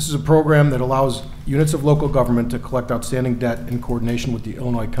 This is a program that allows units of local government to collect outstanding debt in coordination with the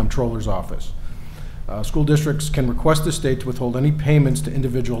Illinois Comptroller's Office. School districts can request the state to withhold any payments to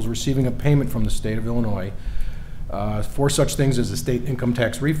individuals receiving a payment from the state of Illinois for such things as a state income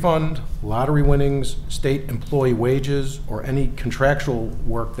tax refund, lottery winnings, state employee wages, or any contractual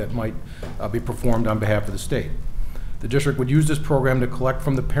work that might be performed on behalf of the state. The district would use this program to collect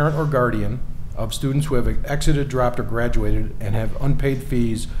from the parent or guardian of students who have exited, dropped, or graduated and have unpaid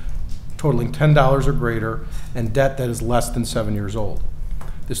fees totaling $10 or greater and debt that is less than 7 years old.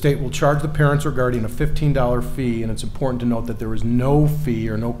 The state will charge the parents or guardian a $15 fee, and it's important to note that there is no fee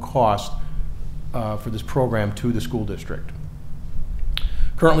or no cost for this program to the school district.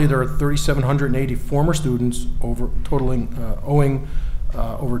 Currently, there are 3,780 former students owing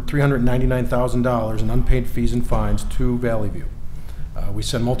over $399,000 in unpaid fees and fines to Valley View. We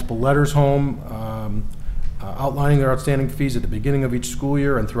send multiple letters home outlining their outstanding fees at the beginning of each school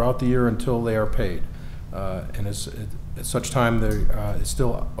year and throughout the year until they are paid. And at such time, it's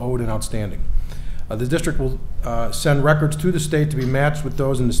still owed and outstanding. The district will send records to the state to be matched with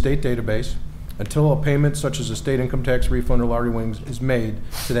those in the state database until a payment such as a state income tax refund or lottery winnings is made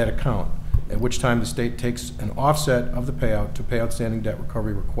to that account, at which time the state takes an offset of the payout to pay outstanding debt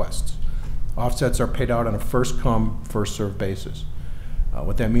recovery requests. Offsets are paid out on a first-come, first-served basis.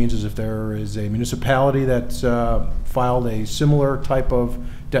 What that means is if there is a municipality that's filed a similar type of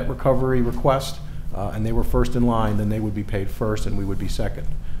debt recovery request and they were first in line, then they would be paid first and we would be second.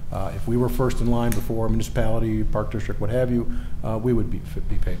 If we were first in line before a municipality, park district, what have you, we would be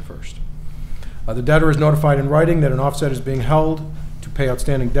paid first. The debtor is notified in writing that an offset is being held to pay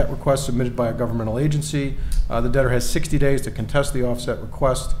outstanding debt requests submitted by a governmental agency. The debtor has 60 days to contest the offset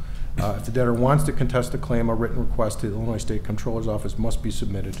request. If the debtor wants to contest a claim, a written request to the Illinois State Comptroller's Office must be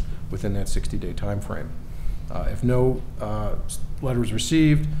submitted within that 60-day time frame. If no letter is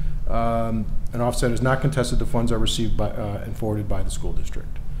received, an offset is not contested, the funds are received by, and forwarded by the school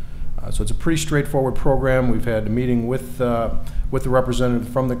district. So it's a pretty straightforward program. We've had a meeting with the representative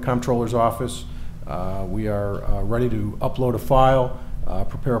from the Comptroller's Office. We are ready to upload a file,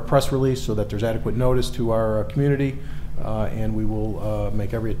 prepare a press release so that there's adequate notice to our community, and we will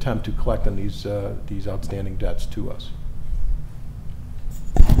make every attempt to collect on these outstanding debts to us.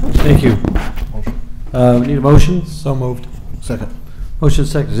 Thank you. We need a motion? So moved. Second. Motion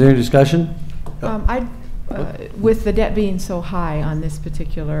second. Is there any discussion? With the debt being so high on this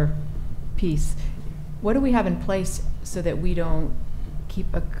particular piece, what do we have in place so that we don't keep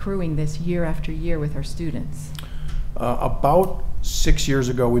accruing this year after year with our students? About 6 years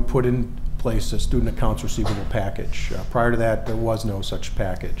ago, we put in place a student accounts receivable package. Prior to that, there was no such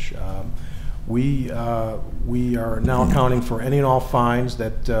package. We are now accounting for any and all fines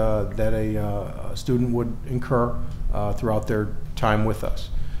that a student would incur throughout their time with us.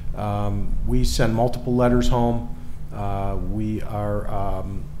 We send multiple letters home. We are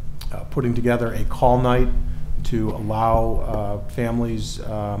putting together a call night to allow families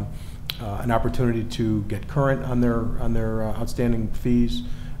an opportunity to get current on their outstanding fees.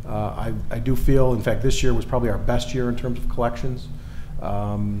 I do feel, in fact, this year was probably our best year in terms of collections.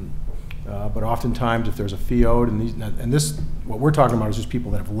 But oftentimes, if there's a fee owed, and this, what we're talking about is just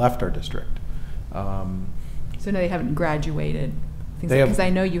people that have left our district. So no, they haven't graduated. Because I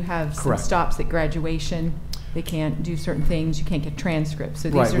know you have some Correct. stops at graduation. They can't do certain things. You can't get transcripts. So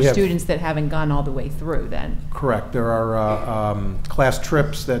these Right, are we have- students that haven't gone all the way through then. Correct. There are class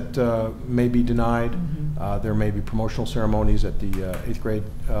trips that may be denied. There may be promotional ceremonies at the 8th grade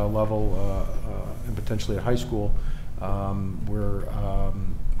level and potentially at high school where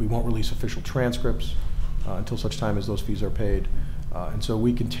we won't release official transcripts until such time as those fees are paid. And so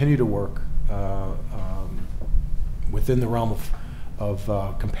we continue to work within the realm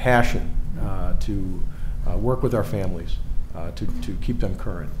of compassion to work with our families to keep them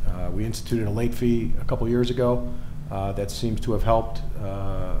current. We instituted a late fee a couple years ago that seems to have helped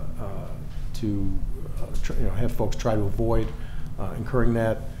to have folks try to avoid incurring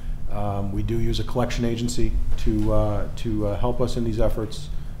that. We do use a collection agency to help us in these efforts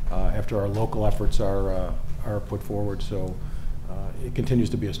after our local efforts are put forward. So it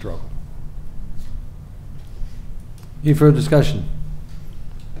continues to be a struggle. Any further discussion?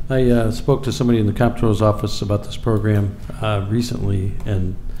 I spoke to somebody in the Comptroller's Office about this program recently,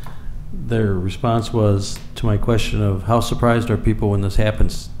 and their response was to my question of how surprised are people when this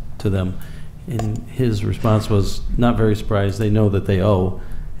happens to them. And his response was not very surprised. They know that they owe.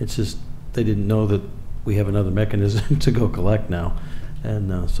 It's just they didn't know that we have another mechanism to go collect now.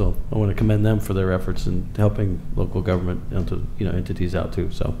 And so I want to commend them for their efforts in helping local government entities out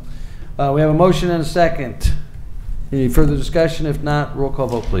too. So we have a motion and a second. Any further discussion? If not, roll call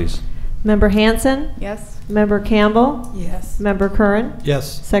vote, please. Member Hanson? Yes. Member Campbell? Yes. Member Curran?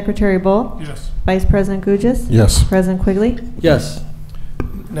 Yes. Secretary Bull? Yes. Vice President Gugis? Yes. President Quigley? Yes.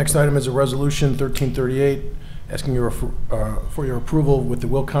 Next item is a resolution 1338 asking for your approval with the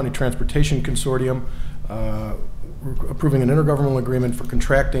Will County Transportation Consortium approving an intergovernmental agreement for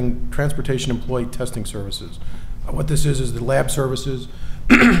contracting transportation employee testing services. What this is the lab services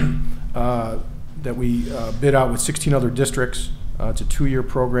that we bid out with 16 other districts. It's a 2-year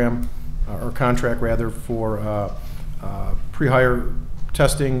program, or contract rather, for pre-hire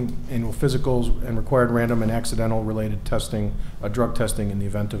testing, annual physicals, and required random and accidental related testing, drug testing in the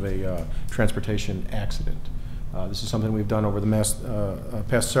event of a transportation accident. This is something we've done over the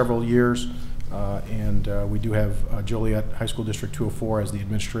past several years, and we do have Joliet High School District 204 as the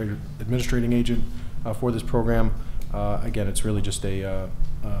administrating agent for this program. Again, it's really just a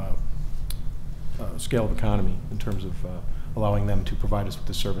scale of economy in terms of allowing them to provide us with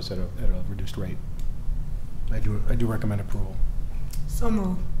the service at a reduced rate. I do recommend approval. So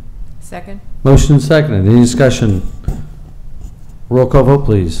moved. Second? Motion seconded. Any discussion? Roll call vote,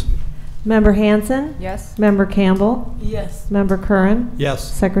 please. Member Hanson? Yes. Member Campbell? Yes. Member Curran?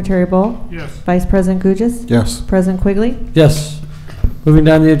 Yes. Secretary Bull? Yes. Vice President Gugis? Yes. President Quigley? Yes. Moving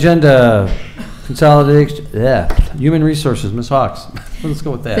down the agenda, Human Resources, Ms. Hawks. Let's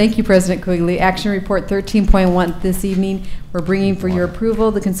go with that. Thank you, President Quigley. Action Report 13.1 this evening. We're bringing for your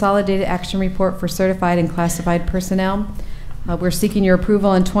approval the Consolidated Action Report for Certified and Classified Personnel. We're seeking your approval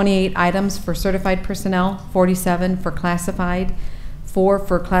on 28 items for certified personnel, 47 for classified, 4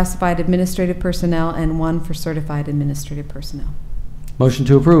 for classified administrative personnel, and 1 for certified administrative personnel. Motion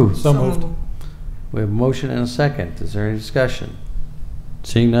to approve. So moved. We have a motion and a second. Is there any discussion?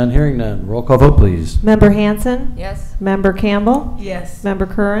 Seeing none, hearing none. Roll call vote, please. Member Hanson? Yes. Member Campbell? Yes. Member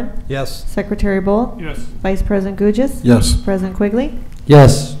Curran? Yes. Secretary Bull? Yes. Vice President Gugis? Yes. President Quigley?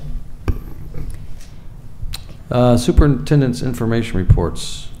 Yes. Superintendent's information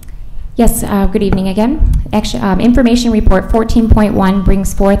reports. Yes, good evening again. Information report 14.1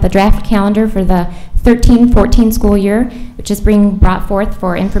 brings forth a draft calendar for the 13-14 school year, which is being brought forth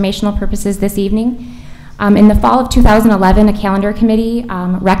for informational purposes this evening. In the fall of 2011, a calendar committee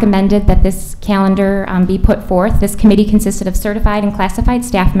recommended that this calendar be put forth. This committee consisted of certified and classified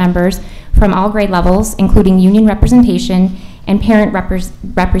staff members from all grade levels, including union representation and parent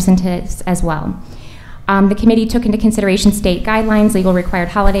representatives as well. The committee took into consideration state guidelines, legal required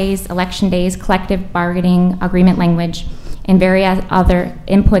holidays, election days, collective bargaining agreement language, and various other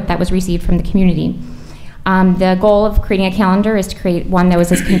input that was received from the community. The goal of creating a calendar is to create one that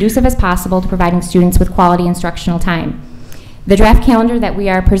was as conducive as possible to providing students with quality instructional time. The draft calendar that we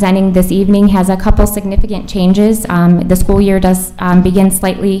are presenting this evening has a couple significant changes. The school year does begin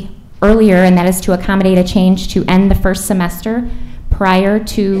slightly earlier, and that is to accommodate a change to end the first semester prior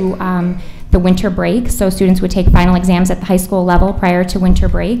to the winter break. So students would take final exams at the high school level prior to winter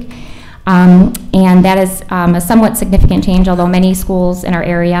break. And that is a somewhat significant change, although many schools in our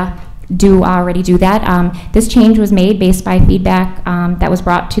area do already do that. This change was made based by feedback that was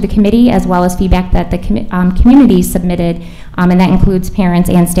brought to the committee, as well as feedback that the community submitted, and that includes parents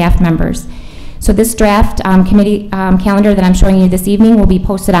and staff members. So this draft committee calendar that I'm showing you this evening will be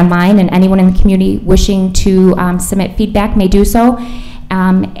posted online, and anyone in the community wishing to submit feedback may do so.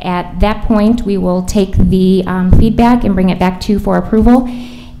 At that point, we will take the feedback and bring it back to you for approval.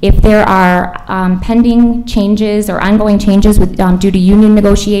 If there are pending changes or ongoing changes due to union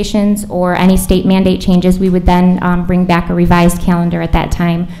negotiations or any state mandate changes, we would then bring back a revised calendar at that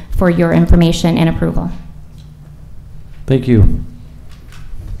time for your information and approval. Thank you.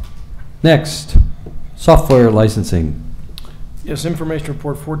 Next, software licensing. Yes, information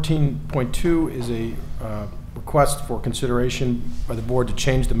report 14.2 is a request for consideration by the board to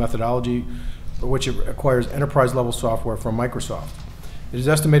change the methodology for which it acquires enterprise-level software from Microsoft. It is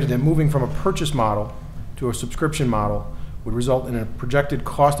estimated that moving from a purchase model to a subscription model would result in a projected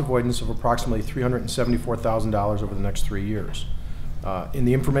cost avoidance of approximately $374,000 over the next 3 years. In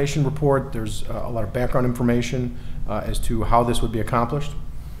the information report, there's a lot of background information as to how this would be accomplished.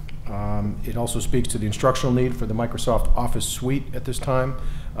 It also speaks to the instructional need for the Microsoft Office suite at this time,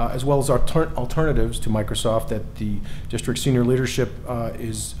 as well as alternatives to Microsoft that the district senior leadership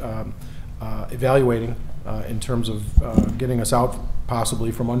is evaluating in terms of getting us out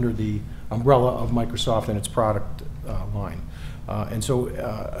possibly from under the umbrella of Microsoft and its product line. And so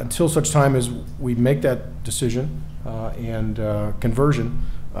until such time as we make that decision and conversion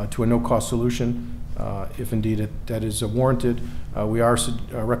to a no-cost solution, if indeed that is warranted, we are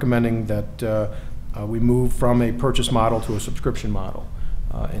recommending that we move from a purchase model to a subscription model.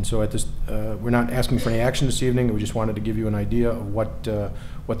 And so at this, we're not asking for any action this evening. We just wanted to give you an idea of what the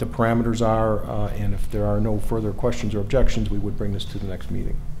parameters are, and if there are no further questions or objections, we would bring this to the next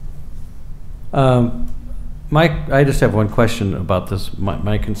meeting. Mike, I just have one question about this.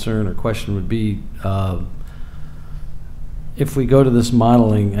 My concern or question would be, if we go to this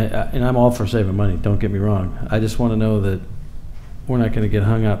modeling, and I'm all for saving money, don't get me wrong. I just want to know that we're not going to get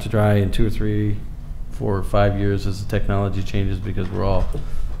hung out to dry in 2 or 3, 4 or 5 years as the technology changes, because we're all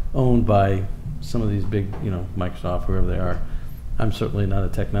owned by some of these big, Microsoft, whoever they are. I'm certainly not a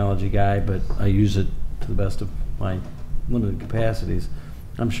technology guy, but I use it to the best of my limited capacities.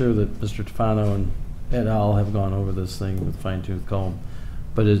 I'm sure that Mr. Tufano and et al. Have gone over this thing with fine-tooth comb.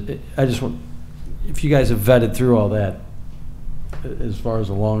 But I just want, if you guys have vetted through all that, as far as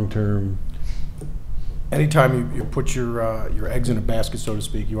a long-term. Anytime you put your eggs in a basket, so to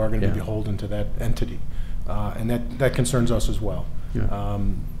speak, you are going to be beholden to that entity, and that concerns us as well. Yeah.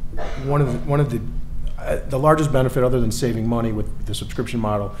 one of the largest benefit, other than saving money with the subscription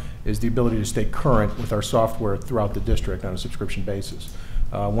model, is the ability to stay current with our software throughout the district on a subscription basis.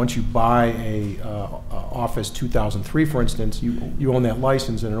 Once you buy a Office 2003, for instance, you own that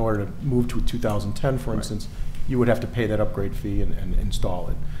license, and in order to move to 2010, for instance, you would have to pay that upgrade fee and install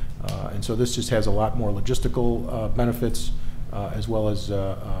it. And so this just has a lot more logistical benefits as well as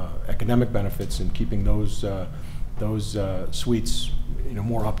academic benefits in keeping those suites,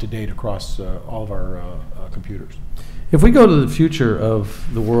 more up to date across all of our computers. If we go to the future of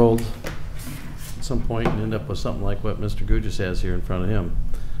the world at some point and end up with something like what Mr. Gugis has here in front of him,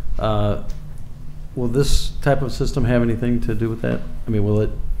 will this type of system have anything to do with that? I mean, will it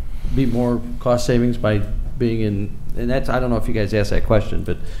be more cost savings by being in, and that's, I don't know if you guys asked that question,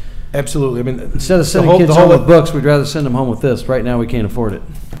 but absolutely. I mean, instead of sending kids home with books, we'd rather send them home with this. Right now, we can't afford it.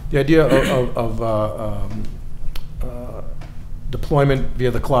 The idea of deployment via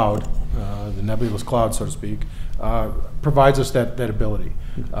the cloud, the nebulous cloud, so to speak, provides us that ability.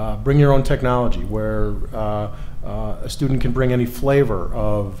 Bring your own technology, where a student can bring any flavor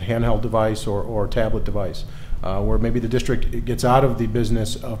of handheld device or tablet device, where maybe the district gets out of the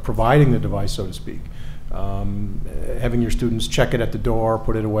business of providing the device, so to speak. Having your students check it at the door,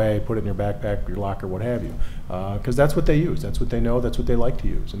 put it away, put it in your backpack, your locker, what have you. Because that's what they use, that's what they know, that's what they like to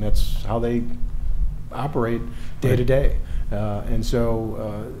use, and that's how they operate day to day. And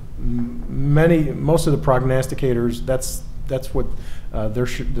so most of the prognosticators, that's what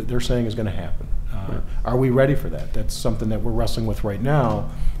they're saying is going to happen. Are we ready for that? That's something that we're wrestling with right now,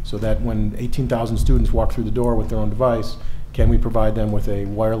 so that when 18,000 students walk through the door with their own device, can we provide them with a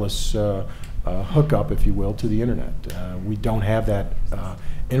wireless hookup, if you will, to the internet? We don't have that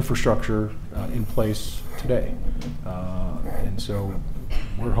infrastructure in place today. And so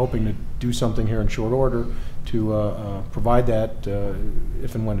we're hoping to do something here in short order to provide that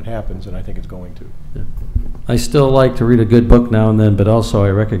if and when it happens, and I think it's going to. Yeah. I still like to read a good book now and then, but also I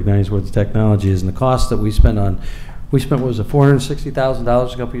recognize where the technology is and the cost that we spent on. We spent, what was it, $460,000 a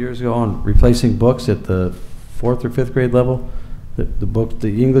couple of years ago on replacing books at the 4th or 5th grade level.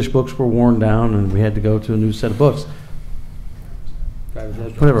 The English books were worn down, and we had to go to a new set of books.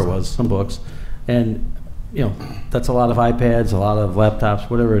 Whatever it was, some books, and that's a lot of iPads, a lot of laptops,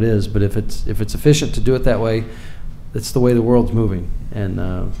 whatever it is. But if it's efficient to do it that way, it's the way the world's moving.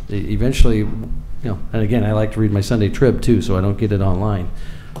 And eventually, and again, I like to read my Sunday Trib too, so I don't get it online.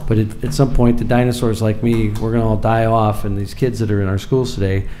 But at some point, the dinosaurs like me, we're going to all die off, and these kids that are in our schools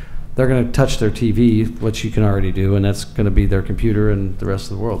today, they're going to touch their TV, which you can already do, and that's going to be their computer and the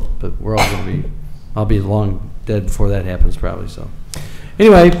rest of the world. But we're all going to be, I'll be long dead before that happens probably. So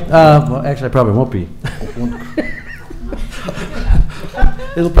anyway, well, actually I probably won't be.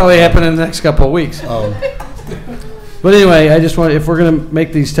 It'll probably happen in the next couple of weeks. But anyway, I just want, if we're going to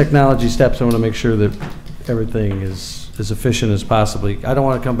make these technology steps, I want to make sure that everything is as efficient as possibly. I don't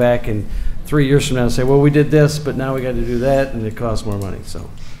want to come back in 3 years from now and say, well, we did this, but now we got to do that, and it costs more money. So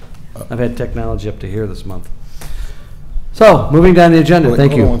I've had technology up to here this month. So, moving down the agenda,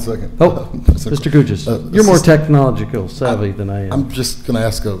 thank you. Hold on 1 second. Oh, Mr. Gugis, you're more technological savvy than I am. I'm just going to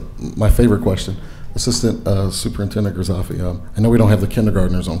ask my favorite question. Assistant Superintendent Grisafi, I know we don't have the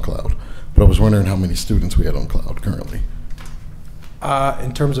kindergartners on cloud, but I was wondering how many students we had on cloud currently.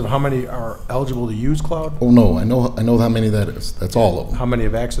 In terms of how many are eligible to use cloud? Oh no, I know how many that is. That's all of them. How many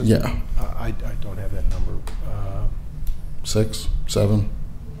have access? Yeah. I don't have that number. 6, 7.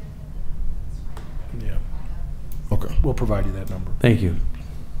 Yeah. Okay. We'll provide you that number. Thank you.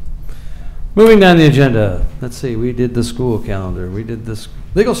 Moving down the agenda, let's see, we did the school calendar, we did this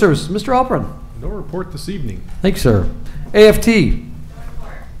legal services. Mr. Alperin. No report this evening. Thank you, sir. AFT.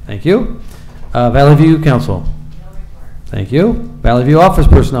 Thank you. Valley View Council. Thank you. Valley View Office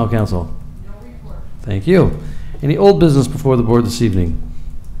Personnel Council. No report. Thank you. Any old business before the board this evening?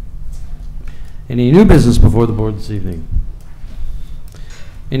 Any new business before the board this evening?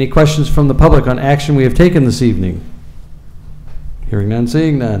 Any questions from the public on action we have taken this evening? Hearing none,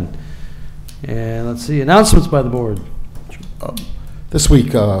 seeing none. And let's see, announcements by the board. This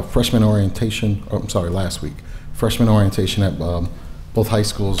week, freshman orientation, last week, freshman orientation at both high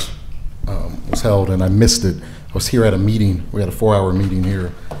schools was held, and I missed it. I was here at a meeting. We had a 4-hour meeting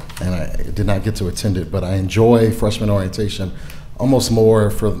here, and I did not get to attend it, but I enjoy freshman orientation almost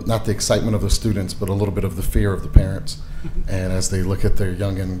more for not the excitement of the students, but a little bit of the fear of the parents, and as they look at their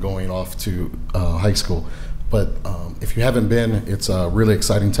youngin going off to high school. But if you haven't been, it's a really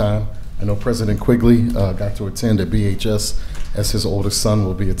exciting time. I know President Quigley got to attend at BHS, as his oldest son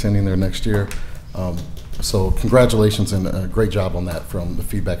will be attending there next year. So congratulations and a great job on that from the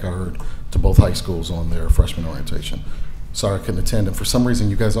feedback I heard to both high schools on their freshman orientation. sorry I couldn't attend. And for some reason,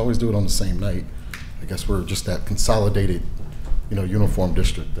 you guys always do it on the same night. I guess we're just that consolidated, uniform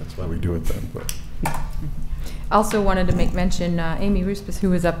district. That's why we do it then. But Also wanted to make mention, Amy Ruspis, who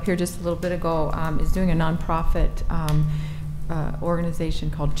was up here just a little bit ago, is doing a nonprofit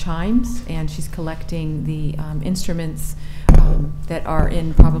organization called Chimes, and she's collecting the instruments that are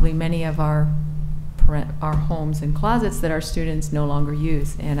in probably many of our homes and closets that our students no longer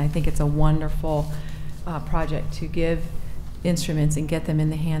use. And I think it's a wonderful project to give instruments and get them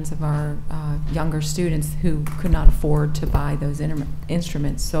in the hands of our younger students who could not afford to buy those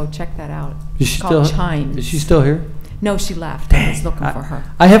instruments. So check that out. Is she It's called still, Chimes. is she still here? No, she left. I was looking for her.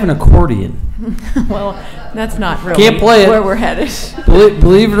 I have an accordion. Well, that's not really Can't play it. where we're headed.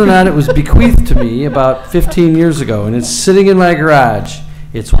 Believe it or not, it was bequeathed to me about 15 years ago, and it's sitting in my garage.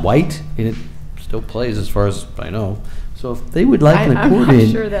 It's white, and it still plays as far as I know. So if they would like an I'm not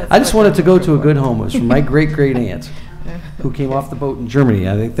accordion, sure that's I just what wanted to they're go to a good home. It was from my great aunt, who came off the boat in Germany.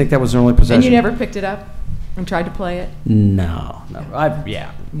 I think that was their only possession. And you never picked it up and tried to play it? No.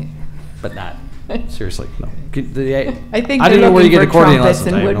 Yeah, but not. Seriously, no. I think I they're didn't know where you looking get for accordion trumpets lessons.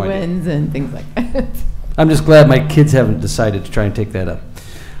 and I have no idea. woodwinds and things like that. I'm just glad my kids haven't decided to try and take that up.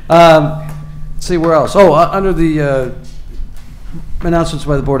 Let's see, where else? Oh, under the announcements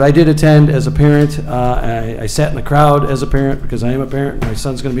by the board, I did attend as a parent. I sat in the crowd as a parent because I am a parent. My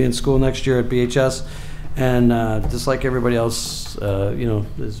son's going to be in school next year at BHS. And just like everybody else,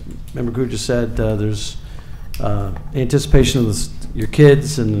 as Member Gu just said, there's anticipation of your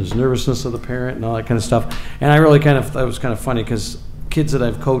kids, and there's nervousness of the parent and all that kind of stuff. And I really that was kind of funny because kids that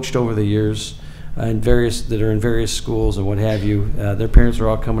I've coached over the years that are in various schools and what have you, their parents are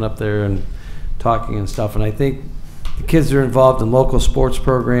all coming up there and talking and stuff. And I think the kids that are involved in local sports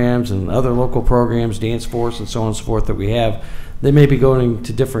programs and other local programs, dance force and so on and so forth that we have, they may be going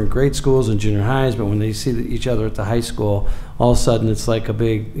to different grade schools and junior highs, but when they see each other at the high school, all of a sudden it's like a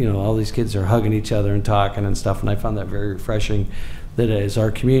big, all these kids are hugging each other and talking and stuff. And I found that very refreshing, that as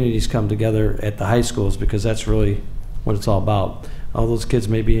our communities come together at the high schools, because that's really what it's all about. All those kids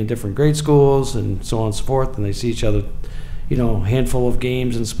may be in different grade schools and so on and so forth, and they see each other, handful of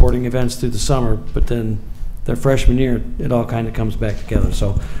games and sporting events through the summer, but then their freshman year, it all kind of comes back together.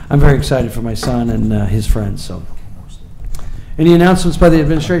 So I'm very excited for my son and his friends. So, any announcements by the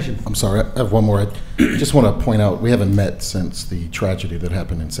administration? I'm sorry, I have one more. I just want to point out, we haven't met since the tragedy that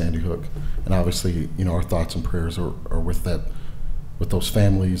happened in Sandy Hook. And obviously, our thoughts and prayers are with those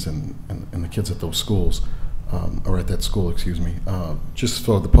families and the kids at those schools, or at that school, excuse me. Just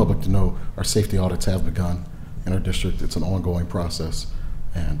for the public to know, our safety audits have begun in our district. It's an ongoing process,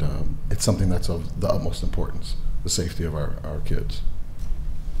 and it's something that's of the utmost importance, the safety of our kids.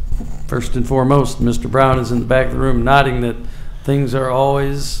 First and foremost, Mr. Brown is in the back of the room nodding that things are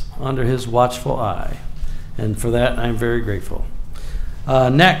always under his watchful eye. And for that, I'm very grateful.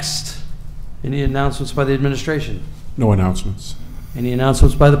 Next, any announcements by the administration? No announcements. Any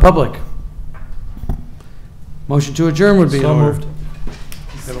announcements by the public? Motion to adjourn would be in order. moved.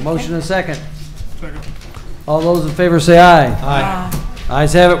 We have a motion and a second. All those in favor say aye. Aye.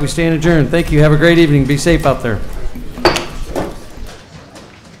 Ayes have it. We stand adjourned. Thank you. Have a great evening. Be safe out there.